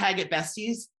tag it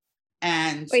besties.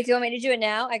 And wait, do you want me to do it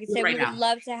now? I can say we would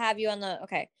love to have you on the.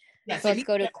 Okay. Yeah, so let's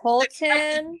go to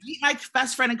Colton. Meet my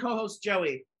best friend and co-host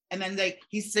Joey, and then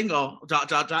he's single. ... No,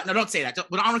 don't say that. I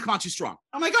don't want to come on too strong.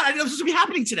 Oh my God, I didn't know this was gonna be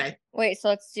happening today. Wait, so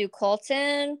let's do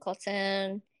Colton,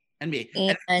 and me,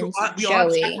 and we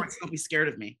Joey. Don't be scared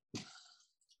of me.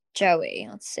 Joey,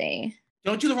 let's see.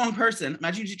 Don't do the wrong person.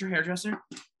 Imagine you did your hairdresser.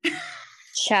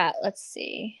 Chat. Let's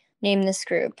see. Name this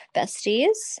group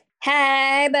besties.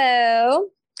 Hey, Bo.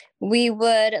 We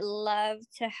would love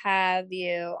to have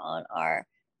you on our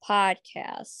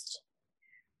podcast.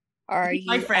 Are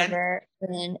you ever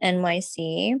in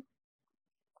NYC?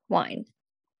 Wine.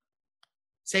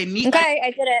 Say meet. Okay,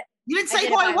 I did it. You didn't say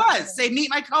who I was. Say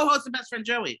meet my co-host and best friend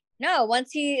Joey. No,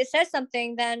 once he says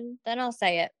something, then I'll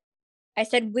say it. I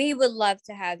said we would love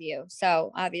to have you.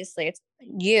 So obviously it's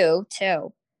you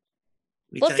too.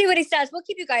 We'll see what he says. We'll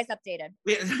keep you guys updated.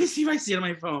 Wait, let me see if I see it on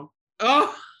my phone.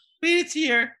 Oh, wait, it's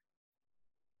here.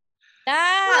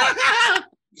 Ah!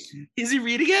 Is he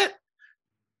reading it?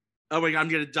 Oh my God, I'm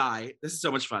gonna die. This is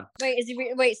so much fun. Wait, is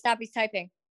he? Wait, stop. He's typing.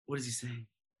 What is he saying?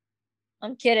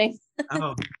 I'm kidding.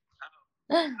 Oh.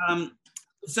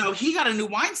 So he got a new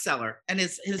wine cellar in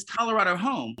his Colorado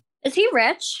home. Is he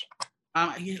rich?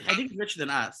 I think he's richer than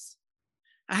us.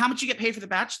 How much you get paid for The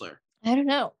Bachelor? I don't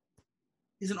know.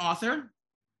 He's an author.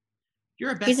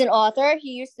 You're a best. He's an author.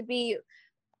 He used to be.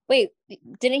 Wait,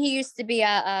 didn't he used to be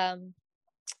a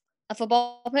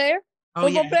football player? Oh,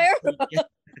 Football player.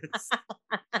 Yes.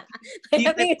 Like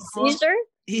having a seizure.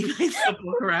 He plays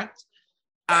football, correct?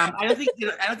 I don't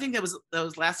think that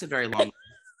was lasted very long.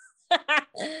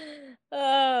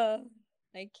 Oh,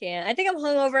 I can't. I think I'm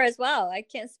hungover as well. I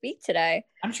can't speak today.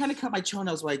 I'm trying to cut my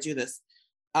toenails while I do this.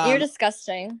 You're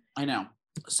disgusting. I know.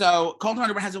 So Colton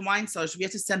Underwood has a wine cellar, so we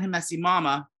have to send him Messy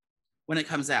Mama when it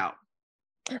comes out.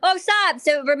 Oh, stop.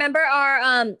 So remember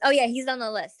our oh yeah, he's on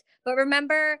the list. But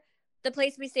remember the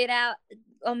place we stayed at?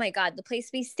 Oh my God, the place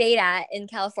we stayed at in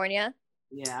California.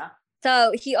 Yeah.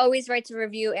 So he always writes a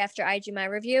review after I do my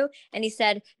review. And he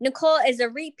said, Nicole is a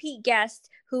repeat guest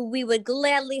who we would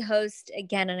gladly host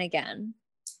again and again.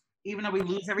 Even though we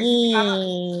lose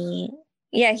everything.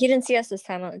 Yeah, he didn't see us this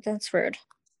time. That's rude.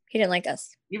 He didn't like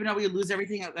us. Even though we lose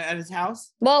everything at his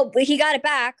house? Well, he got it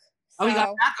back. So. Oh, he got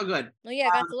it back? Oh, good. Oh, yeah,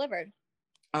 it got delivered.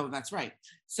 Oh, that's right.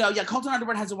 So, yeah, Colton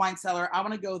Underwood has a wine cellar. I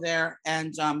want to go there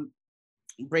and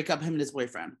break up him and his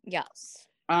boyfriend. Yes.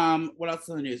 What else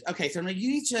in the news? Okay, so you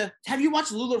need to. Have you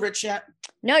watched Lula Rich yet?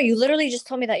 No, you literally just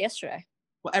told me that yesterday.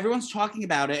 Well, everyone's talking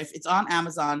about it. It's on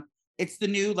Amazon. It's the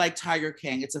new like Tiger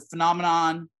King. It's a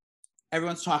phenomenon.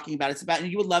 Everyone's talking about it. It's about,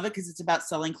 and you would love it because it's about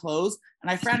selling clothes.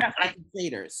 And I found out that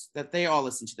traders that they all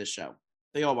listen to this show.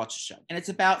 They all watch the show. And it's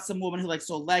about some woman who like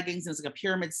sold leggings, and it's like a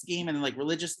pyramid scheme, and then like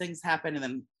religious things happen, and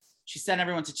then she sent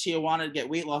everyone to Tijuana to get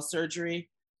weight loss surgery.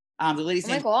 The lady's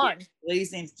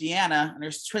name's Deanna, and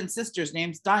there's twin sisters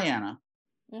named Diana.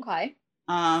 Okay.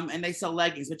 And they sell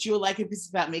leggings, but you will like it because it's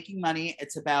about making money.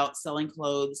 It's about selling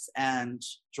clothes and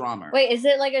drama. Wait, is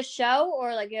it like a show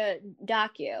or like a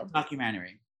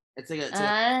documentary? It's like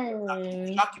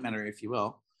a documentary, if you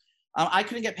will. I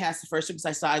couldn't get past the first one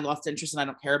because I lost interest and I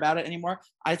don't care about it anymore.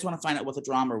 I just want to find out what the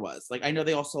drama was. Like, I know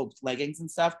they all sold leggings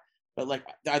and stuff, but like,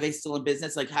 are they still in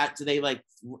business? Like,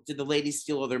 did the ladies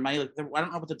steal all their money? Like, I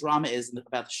don't know what the drama is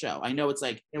about the show. I know it's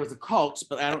like, it was a cult,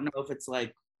 but I don't know if it's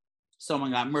like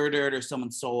someone got murdered or someone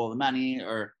stole all the money,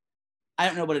 or I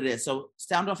don't know what it is. So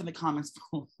sound off in the comments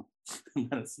below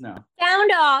and let us know.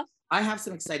 Sound off. I have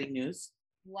some exciting news.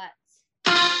 What?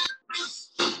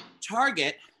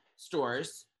 Target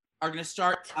stores are going to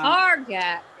start in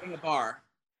a bar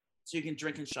so you can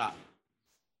drink and shop.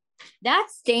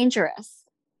 That's dangerous.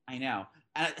 I know.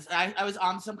 And I was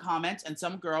on some comments, and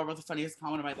some girl wrote the funniest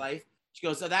comment of my life. She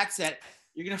goes, so that's it.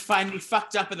 You're going to find me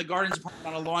fucked up in the gardens apartment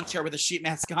on a lawn chair with a sheet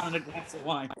mask on and a glass of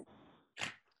wine.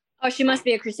 Oh, she must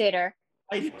be a crusader.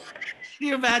 Can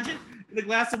you imagine? In a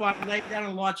glass of wine, laying down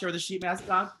on a lawn chair with a sheet mask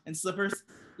on and slippers,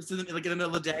 just in the middle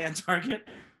of the day on Target.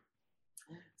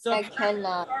 So I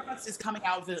cannot. Starbucks is coming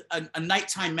out with a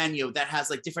nighttime menu that has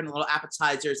like different little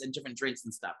appetizers and different drinks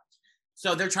and stuff.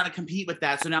 So they're trying to compete with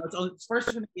that. So now it's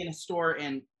first going to be in a store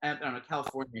in, I don't know,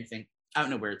 California, I think. I don't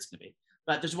know where it's going to be.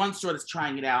 But there's one store that's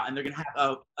trying it out, and they're going to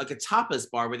have a tapas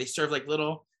bar where they serve like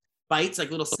little bites, like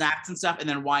little snacks and stuff, and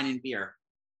then wine and beer.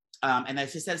 And they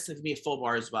said it's going to be a full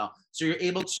bar as well. So you're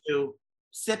able to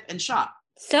sip and shop.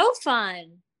 So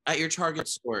fun. At your Target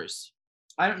stores.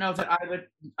 I don't know if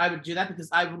I would do that because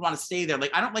I would want to stay there.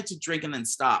 Like, I don't like to drink and then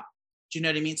stop. Do you know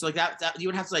what I mean? So like that you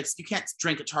would have to, like, you can't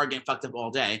drink at Target and fucked up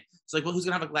all day. So like, well, who's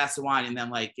gonna have a glass of wine and then,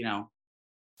 like, you know,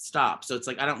 stop? So it's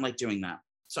like, I don't like doing that.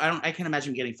 So I can't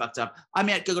imagine getting fucked up. I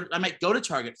might go to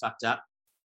Target fucked up,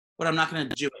 but I'm not gonna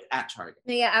do it at Target.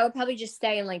 Yeah, I would probably just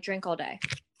stay and like drink all day.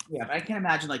 Yeah, but I can't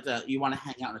imagine like you want to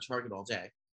hang out in a Target all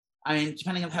day. I mean,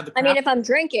 depending on how the. I mean, if I'm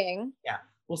drinking. Yeah,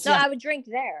 we'll see. No, I would drink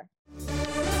there.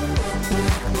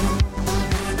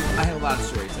 I have a lot of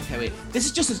stories. Okay, wait. This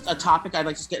is just a topic I'd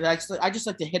like to get. I just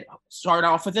like to start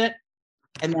off with it,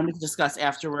 and then we can discuss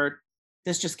afterward.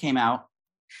 This just came out.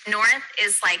 North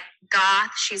is like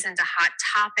goth. She's into hot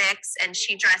topics, and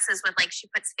she dresses with, like, she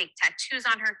puts fake tattoos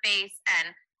on her face,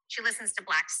 and she listens to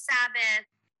Black Sabbath.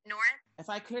 North. If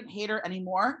I couldn't hate her any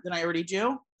more than I already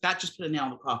do, that just put a nail in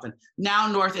the coffin. Now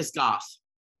North is goth.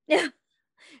 Yeah,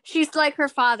 she's like her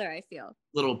father. I feel.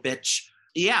 Little bitch.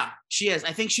 Yeah, she is.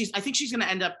 I think she's going to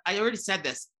end up. I already said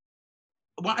this.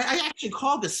 Well, I actually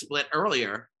called this split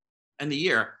earlier in the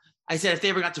year. I said if they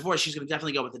ever got divorced, she's going to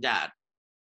definitely go with the dad.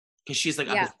 Because she's like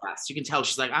upper class. You can tell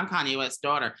she's like, I'm Kanye West's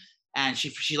daughter. And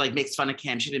she like makes fun of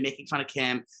Kim. She's been making fun of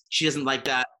Kim. She doesn't like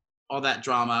that, all that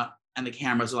drama and the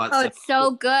cameras, a lot of stuff. It's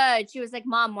so good. She was like,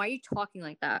 Mom, why are you talking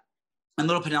like that? And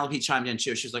little Penelope chimed in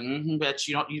too. She's like, bitch,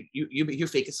 you don't, you're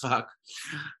fake as fuck.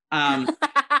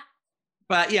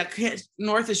 But yeah,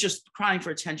 North is just crying for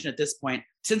attention at this point.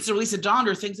 Since the release of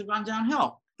Donda, things have gone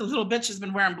downhill. The little bitch has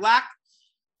been wearing black,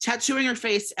 tattooing her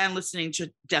face, and listening to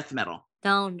death metal.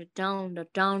 Donda, Donda,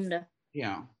 Donda.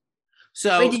 Yeah.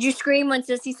 So wait, did you scream when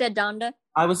Sissy said Donda?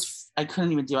 I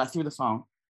couldn't even do it. I threw the phone.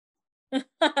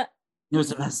 It was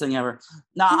the best thing ever.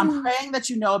 Now, I'm praying that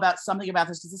you know about something about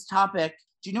this, because this topic,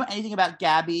 do you know anything about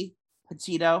Gabby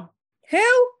Petito? Who?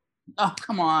 Oh,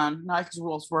 come on. Now because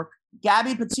rules work.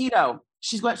 Gabby Petito.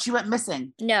 She went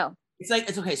missing. No.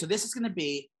 It's okay. So this is going to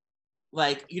be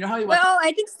like, you know how you went. Well,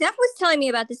 I think Steph was telling me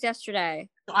about this yesterday.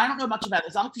 So I don't know much about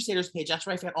this. On the Crusaders page, that's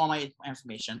where I found all my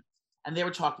information. And they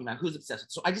were talking about who's obsessed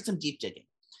with. So I did some deep digging.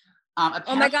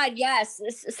 Oh my God, yes.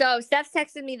 So Steph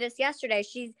texted me this yesterday.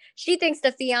 She thinks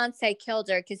the fiance killed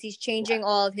her because he's changing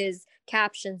all of his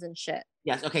captions and shit.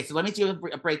 Yes. Okay. So let me do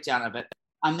a breakdown of it.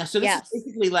 So this is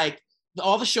basically like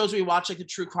all the shows we watch, like the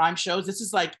true crime shows. This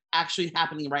is like actually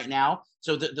happening right now.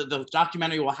 So the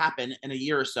documentary will happen in a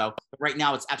year or so. But right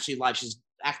now it's actually live. She's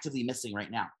actively missing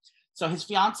right now. So the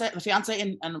fiance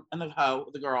and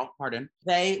the girl,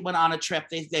 they went on a trip.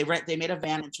 They made a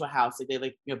van into a house.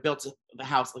 They built the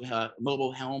house like a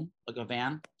mobile home, like a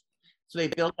van. So they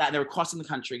built that, and they were crossing the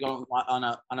country, going on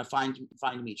a find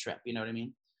me trip. You know what I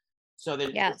mean? So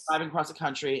they're driving across the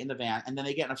country in the van, and then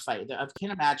they get in a fight. I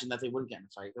can't imagine that they wouldn't get in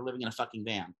a fight. They're living in a fucking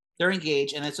van. They're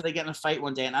engaged, and then so they get in a fight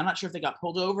one day, and I'm not sure if they got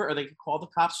pulled over or they could call the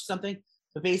cops or something.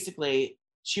 But basically,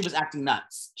 she was acting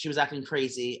nuts. She was acting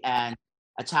crazy and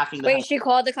attacking. Wait, she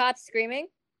called the cops screaming?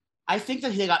 I think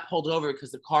that they got pulled over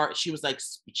because the car. She was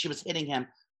hitting him.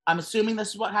 I'm assuming this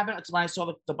is what happened. It's when I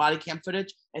saw the body cam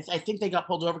footage. I think they got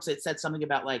pulled over because it said something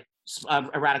about like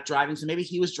erratic driving. So maybe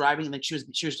he was driving and then she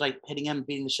was like hitting him,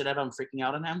 beating the shit out of him, freaking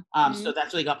out on him. So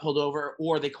that's why they got pulled over,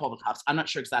 or they called the cops. I'm not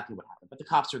sure exactly what happened, but the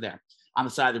cops were there on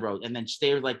the side of the road. And then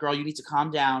they were like, girl, you need to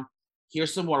calm down.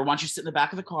 Here's some water. Why don't you sit in the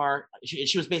back of the car?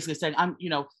 She was basically saying,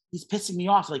 he's pissing me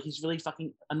off. Like, he's really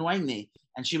fucking annoying me.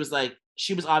 And she was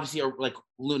obviously like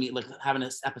loony, like having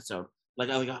this episode. Like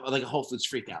a Whole Foods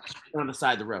freak out on the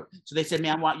side of the road. So they said,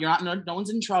 man, you're not, no one's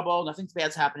in trouble. Nothing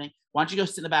bad's happening. Why don't you go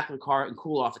sit in the back of the car and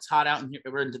cool off? It's hot out, and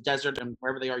we're in the desert and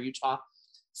wherever they are, Utah.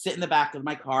 Sit in the back of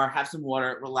my car, have some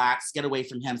water, relax, get away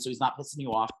from him so he's not pissing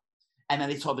you off. And then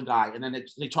they told the guy, and then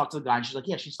they talked to the guy, and she's like,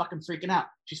 yeah, she's fucking freaking out.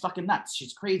 She's fucking nuts.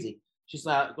 She's crazy. She's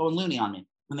going loony on me.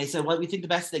 And they said, well, we think the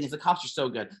best thing is the cops are so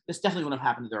good. This definitely wouldn't have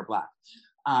happened if they were black.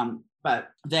 But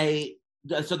they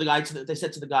said to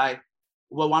the guy,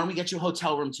 well, why don't we get you a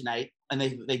hotel room tonight? And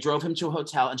they drove him to a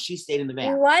hotel, and she stayed in the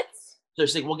van. What? So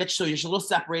she's like, we'll get you. So you're just a little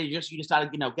separated. You just gotta,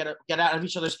 get out of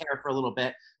each other's hair for a little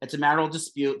bit. It's a marital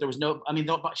dispute. There was no,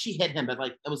 she hit him, but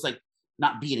like, it was like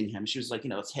not beating him. She was like,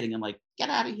 it's hitting him like, get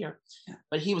out of here.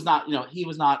 But he was not, he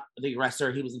was not the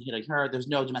aggressor. He wasn't hitting her. There's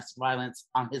no domestic violence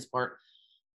on his part.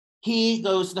 He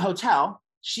goes to the hotel.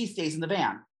 She stays in the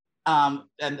van.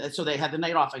 And so they had the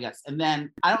night off, I guess. And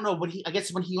then I don't know when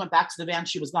he went back to the van,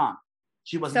 she was gone.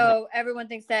 She wasn't. So there. Everyone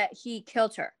thinks that he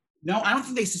killed her. No, I don't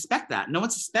think they suspect that. No one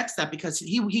suspects that because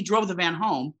he drove the van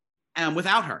home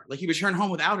without her. Like, he returned home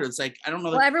without her. It's like, I don't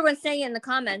know. Well, everyone's saying in the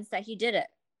comments that he did it.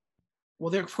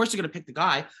 Well, of course they're going to pick the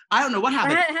guy. I don't know what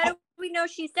happened. How do we know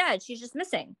she's dead? She's just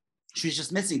missing. She's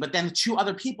just missing. But then 2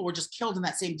 other people were just killed in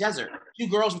that same desert. 2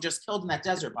 girls were just killed in that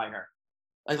desert by her.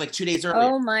 Like 2 days earlier.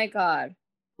 Oh my God.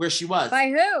 Where she was. By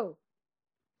who?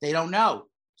 They don't know.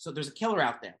 So there's a killer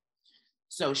out there.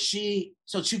 So 2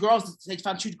 girls, they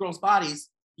found 2 girls' bodies,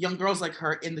 young girls like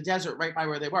her, in the desert right by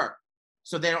where they were.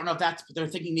 So they don't know if they're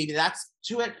thinking maybe that's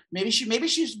to it. Maybe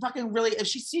she's fucking really, if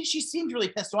she seems really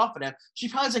pissed off at him. She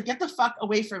probably's like, get the fuck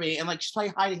away from me. And like, she's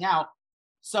probably hiding out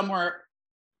somewhere,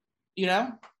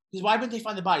 because why wouldn't they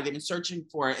find the body? They've been searching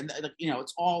for it. And like,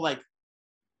 it's all like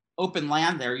open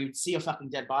land there. You'd see a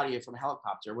fucking dead body from a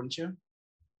helicopter, wouldn't you?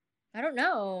 I don't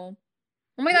know.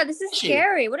 Oh my God, this is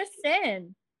scary. What a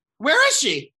sin. Where is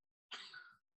she?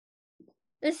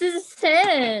 This is a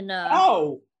sin.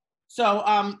 Oh, so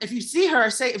if you see her,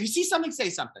 if you see something,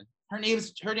 say something. Her name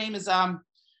is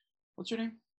what's her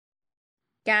name?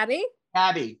 Gabby.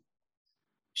 Gabby.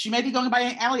 She may be going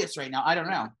by alias right now. I don't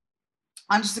know.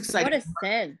 I'm just excited. What a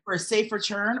sin. For a safe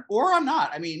return, or I'm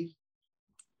not. I mean,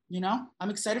 I'm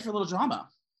excited for a little drama.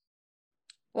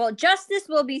 Well, justice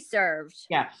will be served.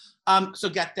 Yeah. So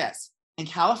get this. In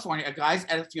California, a guy's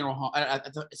at a funeral home,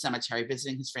 at the cemetery,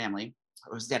 visiting his family,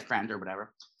 or his dead friend or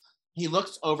whatever. He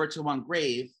looks over to one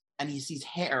grave and he sees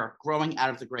hair growing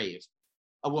out of the grave.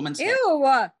 A woman's hair.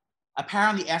 Ew.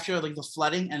 Apparently, after like the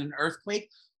flooding and an earthquake,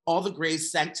 all the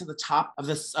graves sank to the top of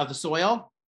the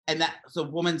soil, and that the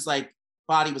woman's like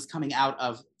body was coming out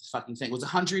of the fucking thing. It was a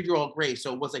 100-year-old grave.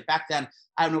 So it was like back then,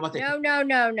 I don't know what they.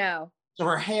 No. So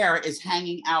her hair is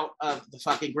hanging out of the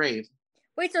fucking grave.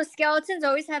 Wait, so skeletons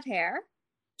always have hair?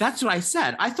 That's what I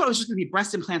said. I thought it was just gonna be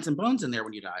breast implants and bones in there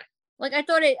when you die. Like I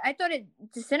thought it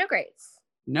disintegrates.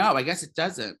 No, I guess it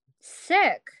doesn't.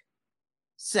 Sick.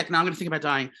 Now I'm gonna think about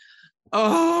dying.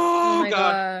 Oh, my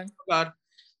God. Oh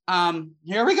God.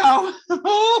 Here we go.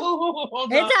 Oh,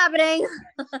 God. It's happening.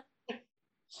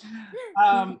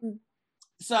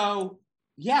 So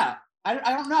yeah, I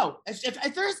don't know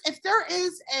if there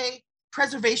is a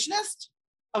preservationist.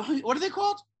 What are they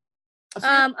called? A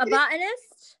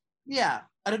botanist. Yeah,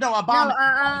 I don't know. A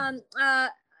botanist. No.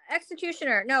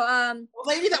 Executioner. No. A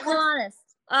lady that works.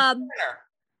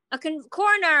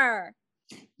 Coroner.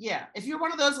 Yeah, if you're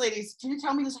one of those ladies, can you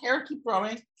tell me does hair keep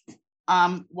growing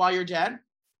while you're dead?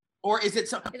 Or is it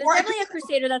so? There's definitely a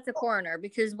crusader that's a coroner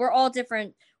because we're all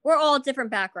different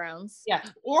backgrounds. Yeah.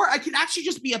 Or I could actually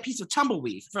just be a piece of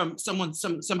tumbleweed from some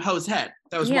hoe's head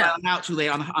that was wilding out too late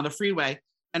on the freeway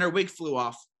and her wig flew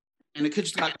off and it could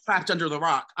just got trapped under the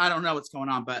rock. I don't know what's going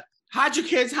on, but hide your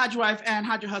kids, hide your wife, and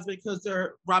hide your husband because there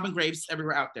are robbing graves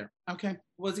everywhere out there. Okay.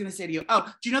 What was I gonna say to you?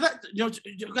 Oh, do you know that? You know,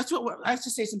 that's what I have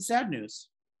to say. Some sad news.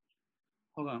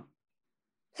 Hold on.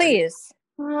 Please.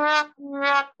 There's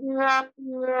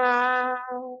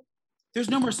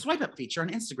no more swipe up feature on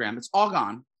Instagram. It's all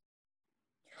gone.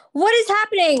 What is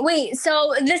happening? Wait,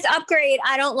 so this upgrade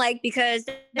I don't like because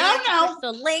No.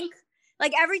 the link,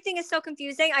 like everything is so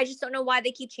confusing. I just don't know why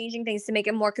they keep changing things to make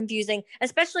it more confusing,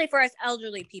 especially for us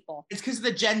elderly people. It's because of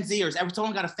the Gen Zers.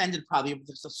 Someone got offended probably with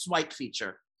the swipe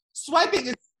feature. Swiping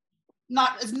is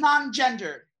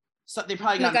non-gendered. So they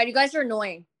probably Oh my God, you guys are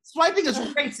annoying. Swiping is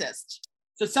racist.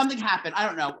 So something happened. I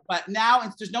don't know. But now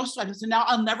there's no swiping. So now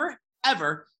I'll never,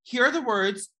 ever hear the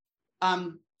words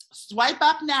swipe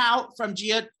up now from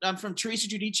Teresa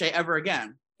Giudice ever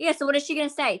again. Yeah, so what is she going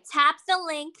to say? Tap the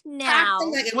link now. Tap the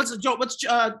link. What's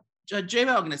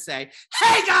J-Mo going to say?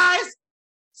 Hey, guys,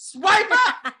 swipe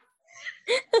up.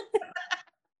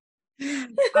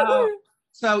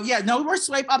 So yeah, no more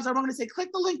swipe ups. I'm going to say,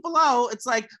 click the link below. It's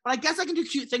like, but I guess I can do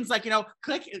cute things like,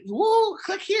 click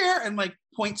here and like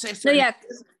point to. So yeah,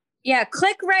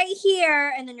 click right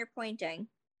here and then you're pointing.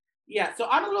 Yeah, so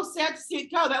I'm a little sad to see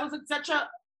it go. That was such a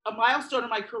milestone in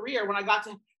my career when I got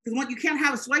to, because you can't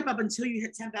have a swipe up until you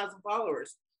hit 10,000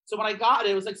 followers. So when I got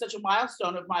it was like such a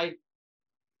milestone of my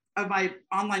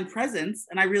online presence,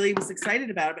 and I really was excited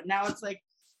about it. But now it's like,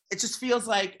 it just feels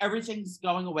like everything's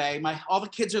going away. All the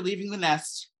kids are leaving the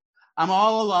nest. I'm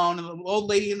all alone. I'm the old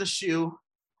lady in the shoe.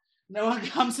 No one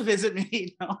comes to visit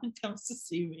me. No one comes to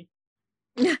see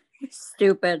me.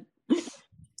 Stupid.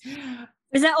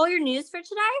 Is that all your news for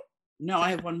today? No, I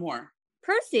have one more.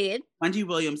 Proceed. Wendy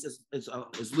Williams is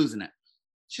losing it.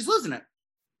 She's losing it.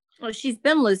 Well, she's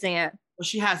been losing it. Well,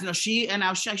 she has. No, she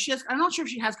has. I'm not sure if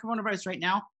she has coronavirus right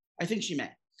now. I think she may.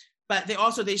 But they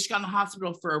just got in the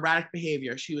hospital for erratic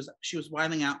behavior. She was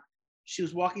wilding out. She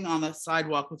was walking on the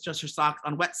sidewalk with just her socks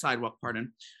on wet sidewalk,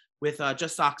 with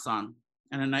just socks on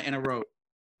and a robe.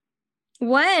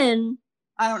 When?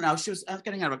 I don't know. She was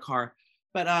getting out of a car.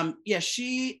 But yeah,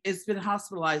 she has been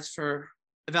hospitalized for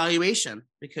evaluation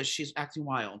because she's acting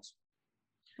wild.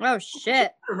 Oh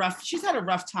shit. She's had a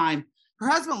rough time. Her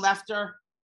husband left her.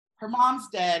 Her mom's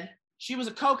dead. She had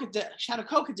a coke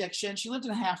addiction. She lived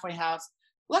in a halfway house.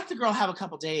 Let the girl have a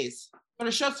couple days. But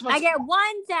her show's supposed I get 1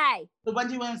 day. The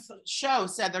Wendy Williams show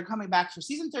said they're coming back for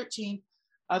season 13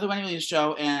 of the Wendy Williams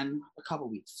show in a couple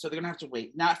weeks. So they're gonna have to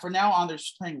wait. From now on, they're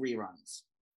just playing reruns.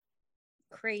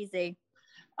 Crazy.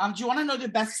 Do you want to know the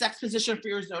best sex position for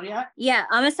your zodiac? Yeah,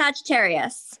 I'm a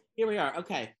Sagittarius. Here we are.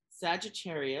 Okay.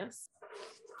 Sagittarius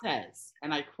says,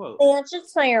 and I quote.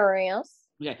 Sagittarius.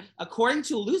 Okay. According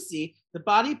to Lucy, the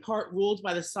body part ruled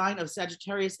by the sign of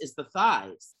Sagittarius is the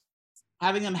thighs.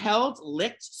 Having them held,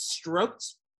 licked,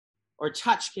 stroked, or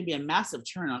touched can be a massive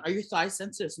turn on. Are your thighs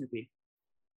sensitive, Snoopy?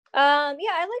 Yeah,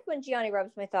 I like when Gianni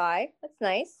rubs my thigh. That's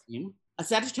nice. Yeah. A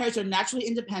Sagittarius are naturally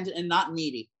independent and not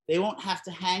needy. They won't have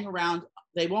to hang around.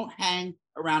 They won't hang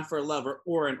around for a lover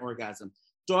or an orgasm.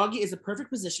 Doggy is a perfect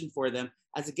position for them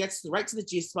as it gets right to the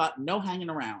G spot. No hanging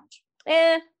around.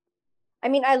 I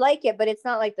mean, I like it, but it's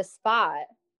not like the spot.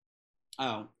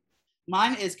 Oh,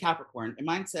 mine is Capricorn, and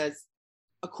mine says,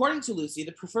 according to Lucy,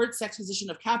 the preferred sex position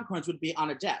of Capricorns would be on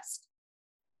a desk.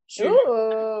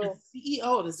 Ooh. The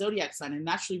CEO of the zodiac sign and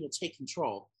naturally will take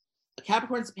control. A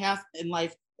Capricorn's path in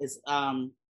life is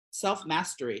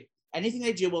self-mastery. Anything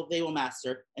they do, they will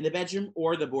master in the bedroom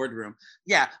or the boardroom.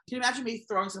 Yeah, can you imagine me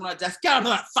throwing someone on a desk? Get off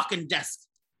that fucking desk.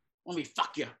 Let me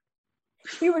fuck you.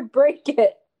 You would break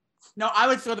it. No, I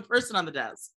would throw the person on the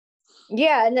desk.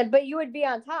 Yeah, and then but you would be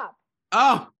on top.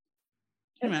 Oh,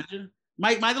 can you imagine?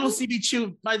 My little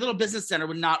CB2, my little business center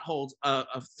would not hold a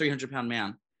 300-pound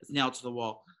man. It's nailed to the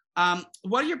wall.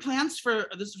 What are your plans for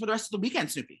the rest of the weekend,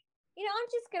 Snoopy? You know, I'm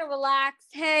just gonna relax,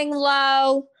 hang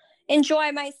low,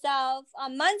 enjoy myself.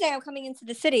 On Monday, I'm coming into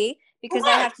the city because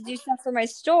I have to do stuff for my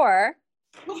store.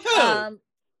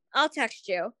 I'll text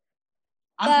you.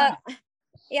 I'm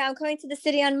coming to the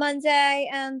city on Monday,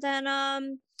 and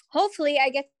then hopefully I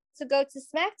get to go to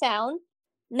SmackDown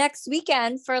next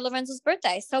weekend for Lorenzo's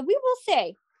birthday. So we will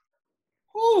see.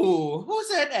 Ooh, who's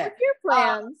it? What's your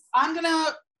plans? I'm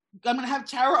gonna have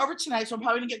Tara over tonight, so I'm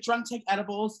probably gonna get drunk, take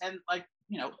edibles, and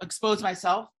expose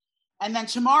myself. And then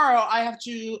tomorrow I've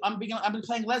been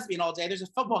playing lesbian all day. There's a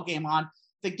football game on.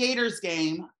 The Gators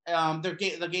game,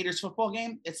 the Gators football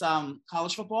game. It's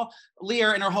college football.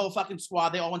 Lear and her whole fucking squad,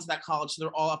 they all went to that college, so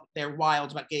they're all up there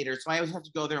wild about Gators. So I always have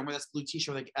to go there and wear this blue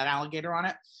t-shirt with an alligator on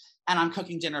it. And I'm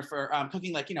cooking dinner for a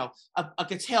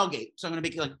tailgate. So I'm gonna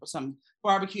make some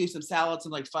barbecue, some salads,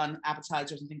 some fun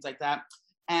appetizers and things like that.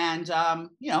 And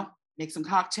make some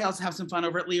cocktails, have some fun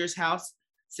over at Lear's house,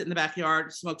 sit in the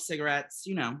backyard, smoke cigarettes,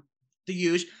 the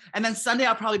usual. And then Sunday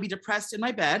I'll probably be depressed in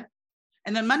my bed.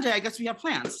 And then Monday, I guess we have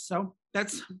plans. So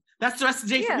that's the rest of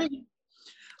the day for me.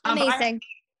 Amazing.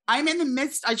 I'm in the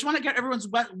midst. I just want to get everyone's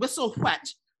whistle wet.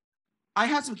 I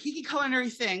have some geeky culinary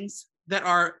things that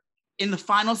are in the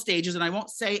final stages, and I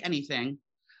won't say anything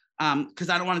because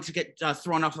I don't want it to get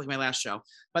thrown off like my last show.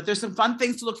 But there's some fun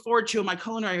things to look forward to in my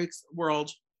culinary world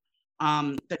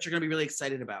that you're going to be really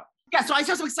excited about. Yeah, so I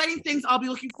have some exciting things I'll be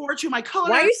looking forward to in my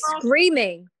culinary Why are you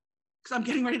screaming? Because I'm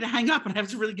getting ready to hang up and I have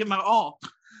to really give my all.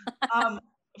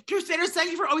 Crusaders, thank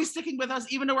you for always sticking with us,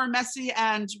 even though we're messy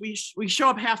and we show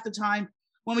up half the time.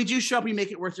 When we do show up, we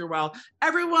make it worth your while.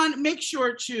 Everyone, make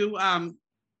sure to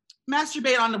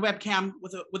masturbate on the webcam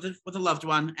with a loved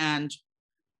one, and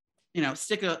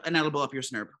stick an edible up your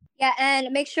snurp. Yeah,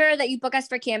 and make sure that you book us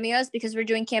for cameos because we're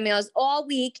doing cameos all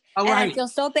week. Oh, and right. I feel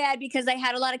so bad because I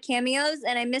had a lot of cameos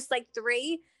and I missed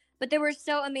 3, but they were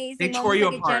so amazing. They tore you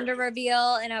apart. A gender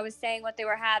reveal, and I was saying what they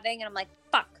were having, and I'm like,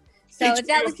 fuck. So if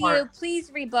that was you,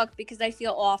 please rebook because I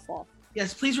feel awful.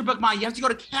 Yes, please rebook mine. You have to go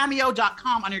to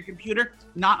cameo.com on your computer,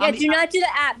 not on the do not do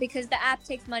the app because the app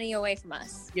takes money away from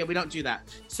us. Yeah, we don't do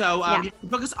that. So you can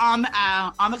book us on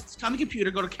the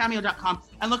computer, go to cameo.com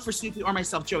and look for Snoopy or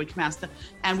myself, Joey Camasta,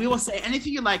 and we will say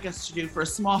anything you'd like us to do for a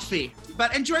small fee.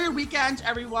 But enjoy your weekend,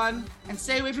 everyone, and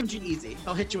stay away from G-Eazy.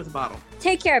 He'll hit you with a bottle.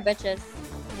 Take care, bitches.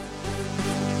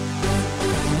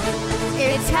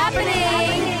 It's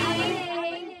happening!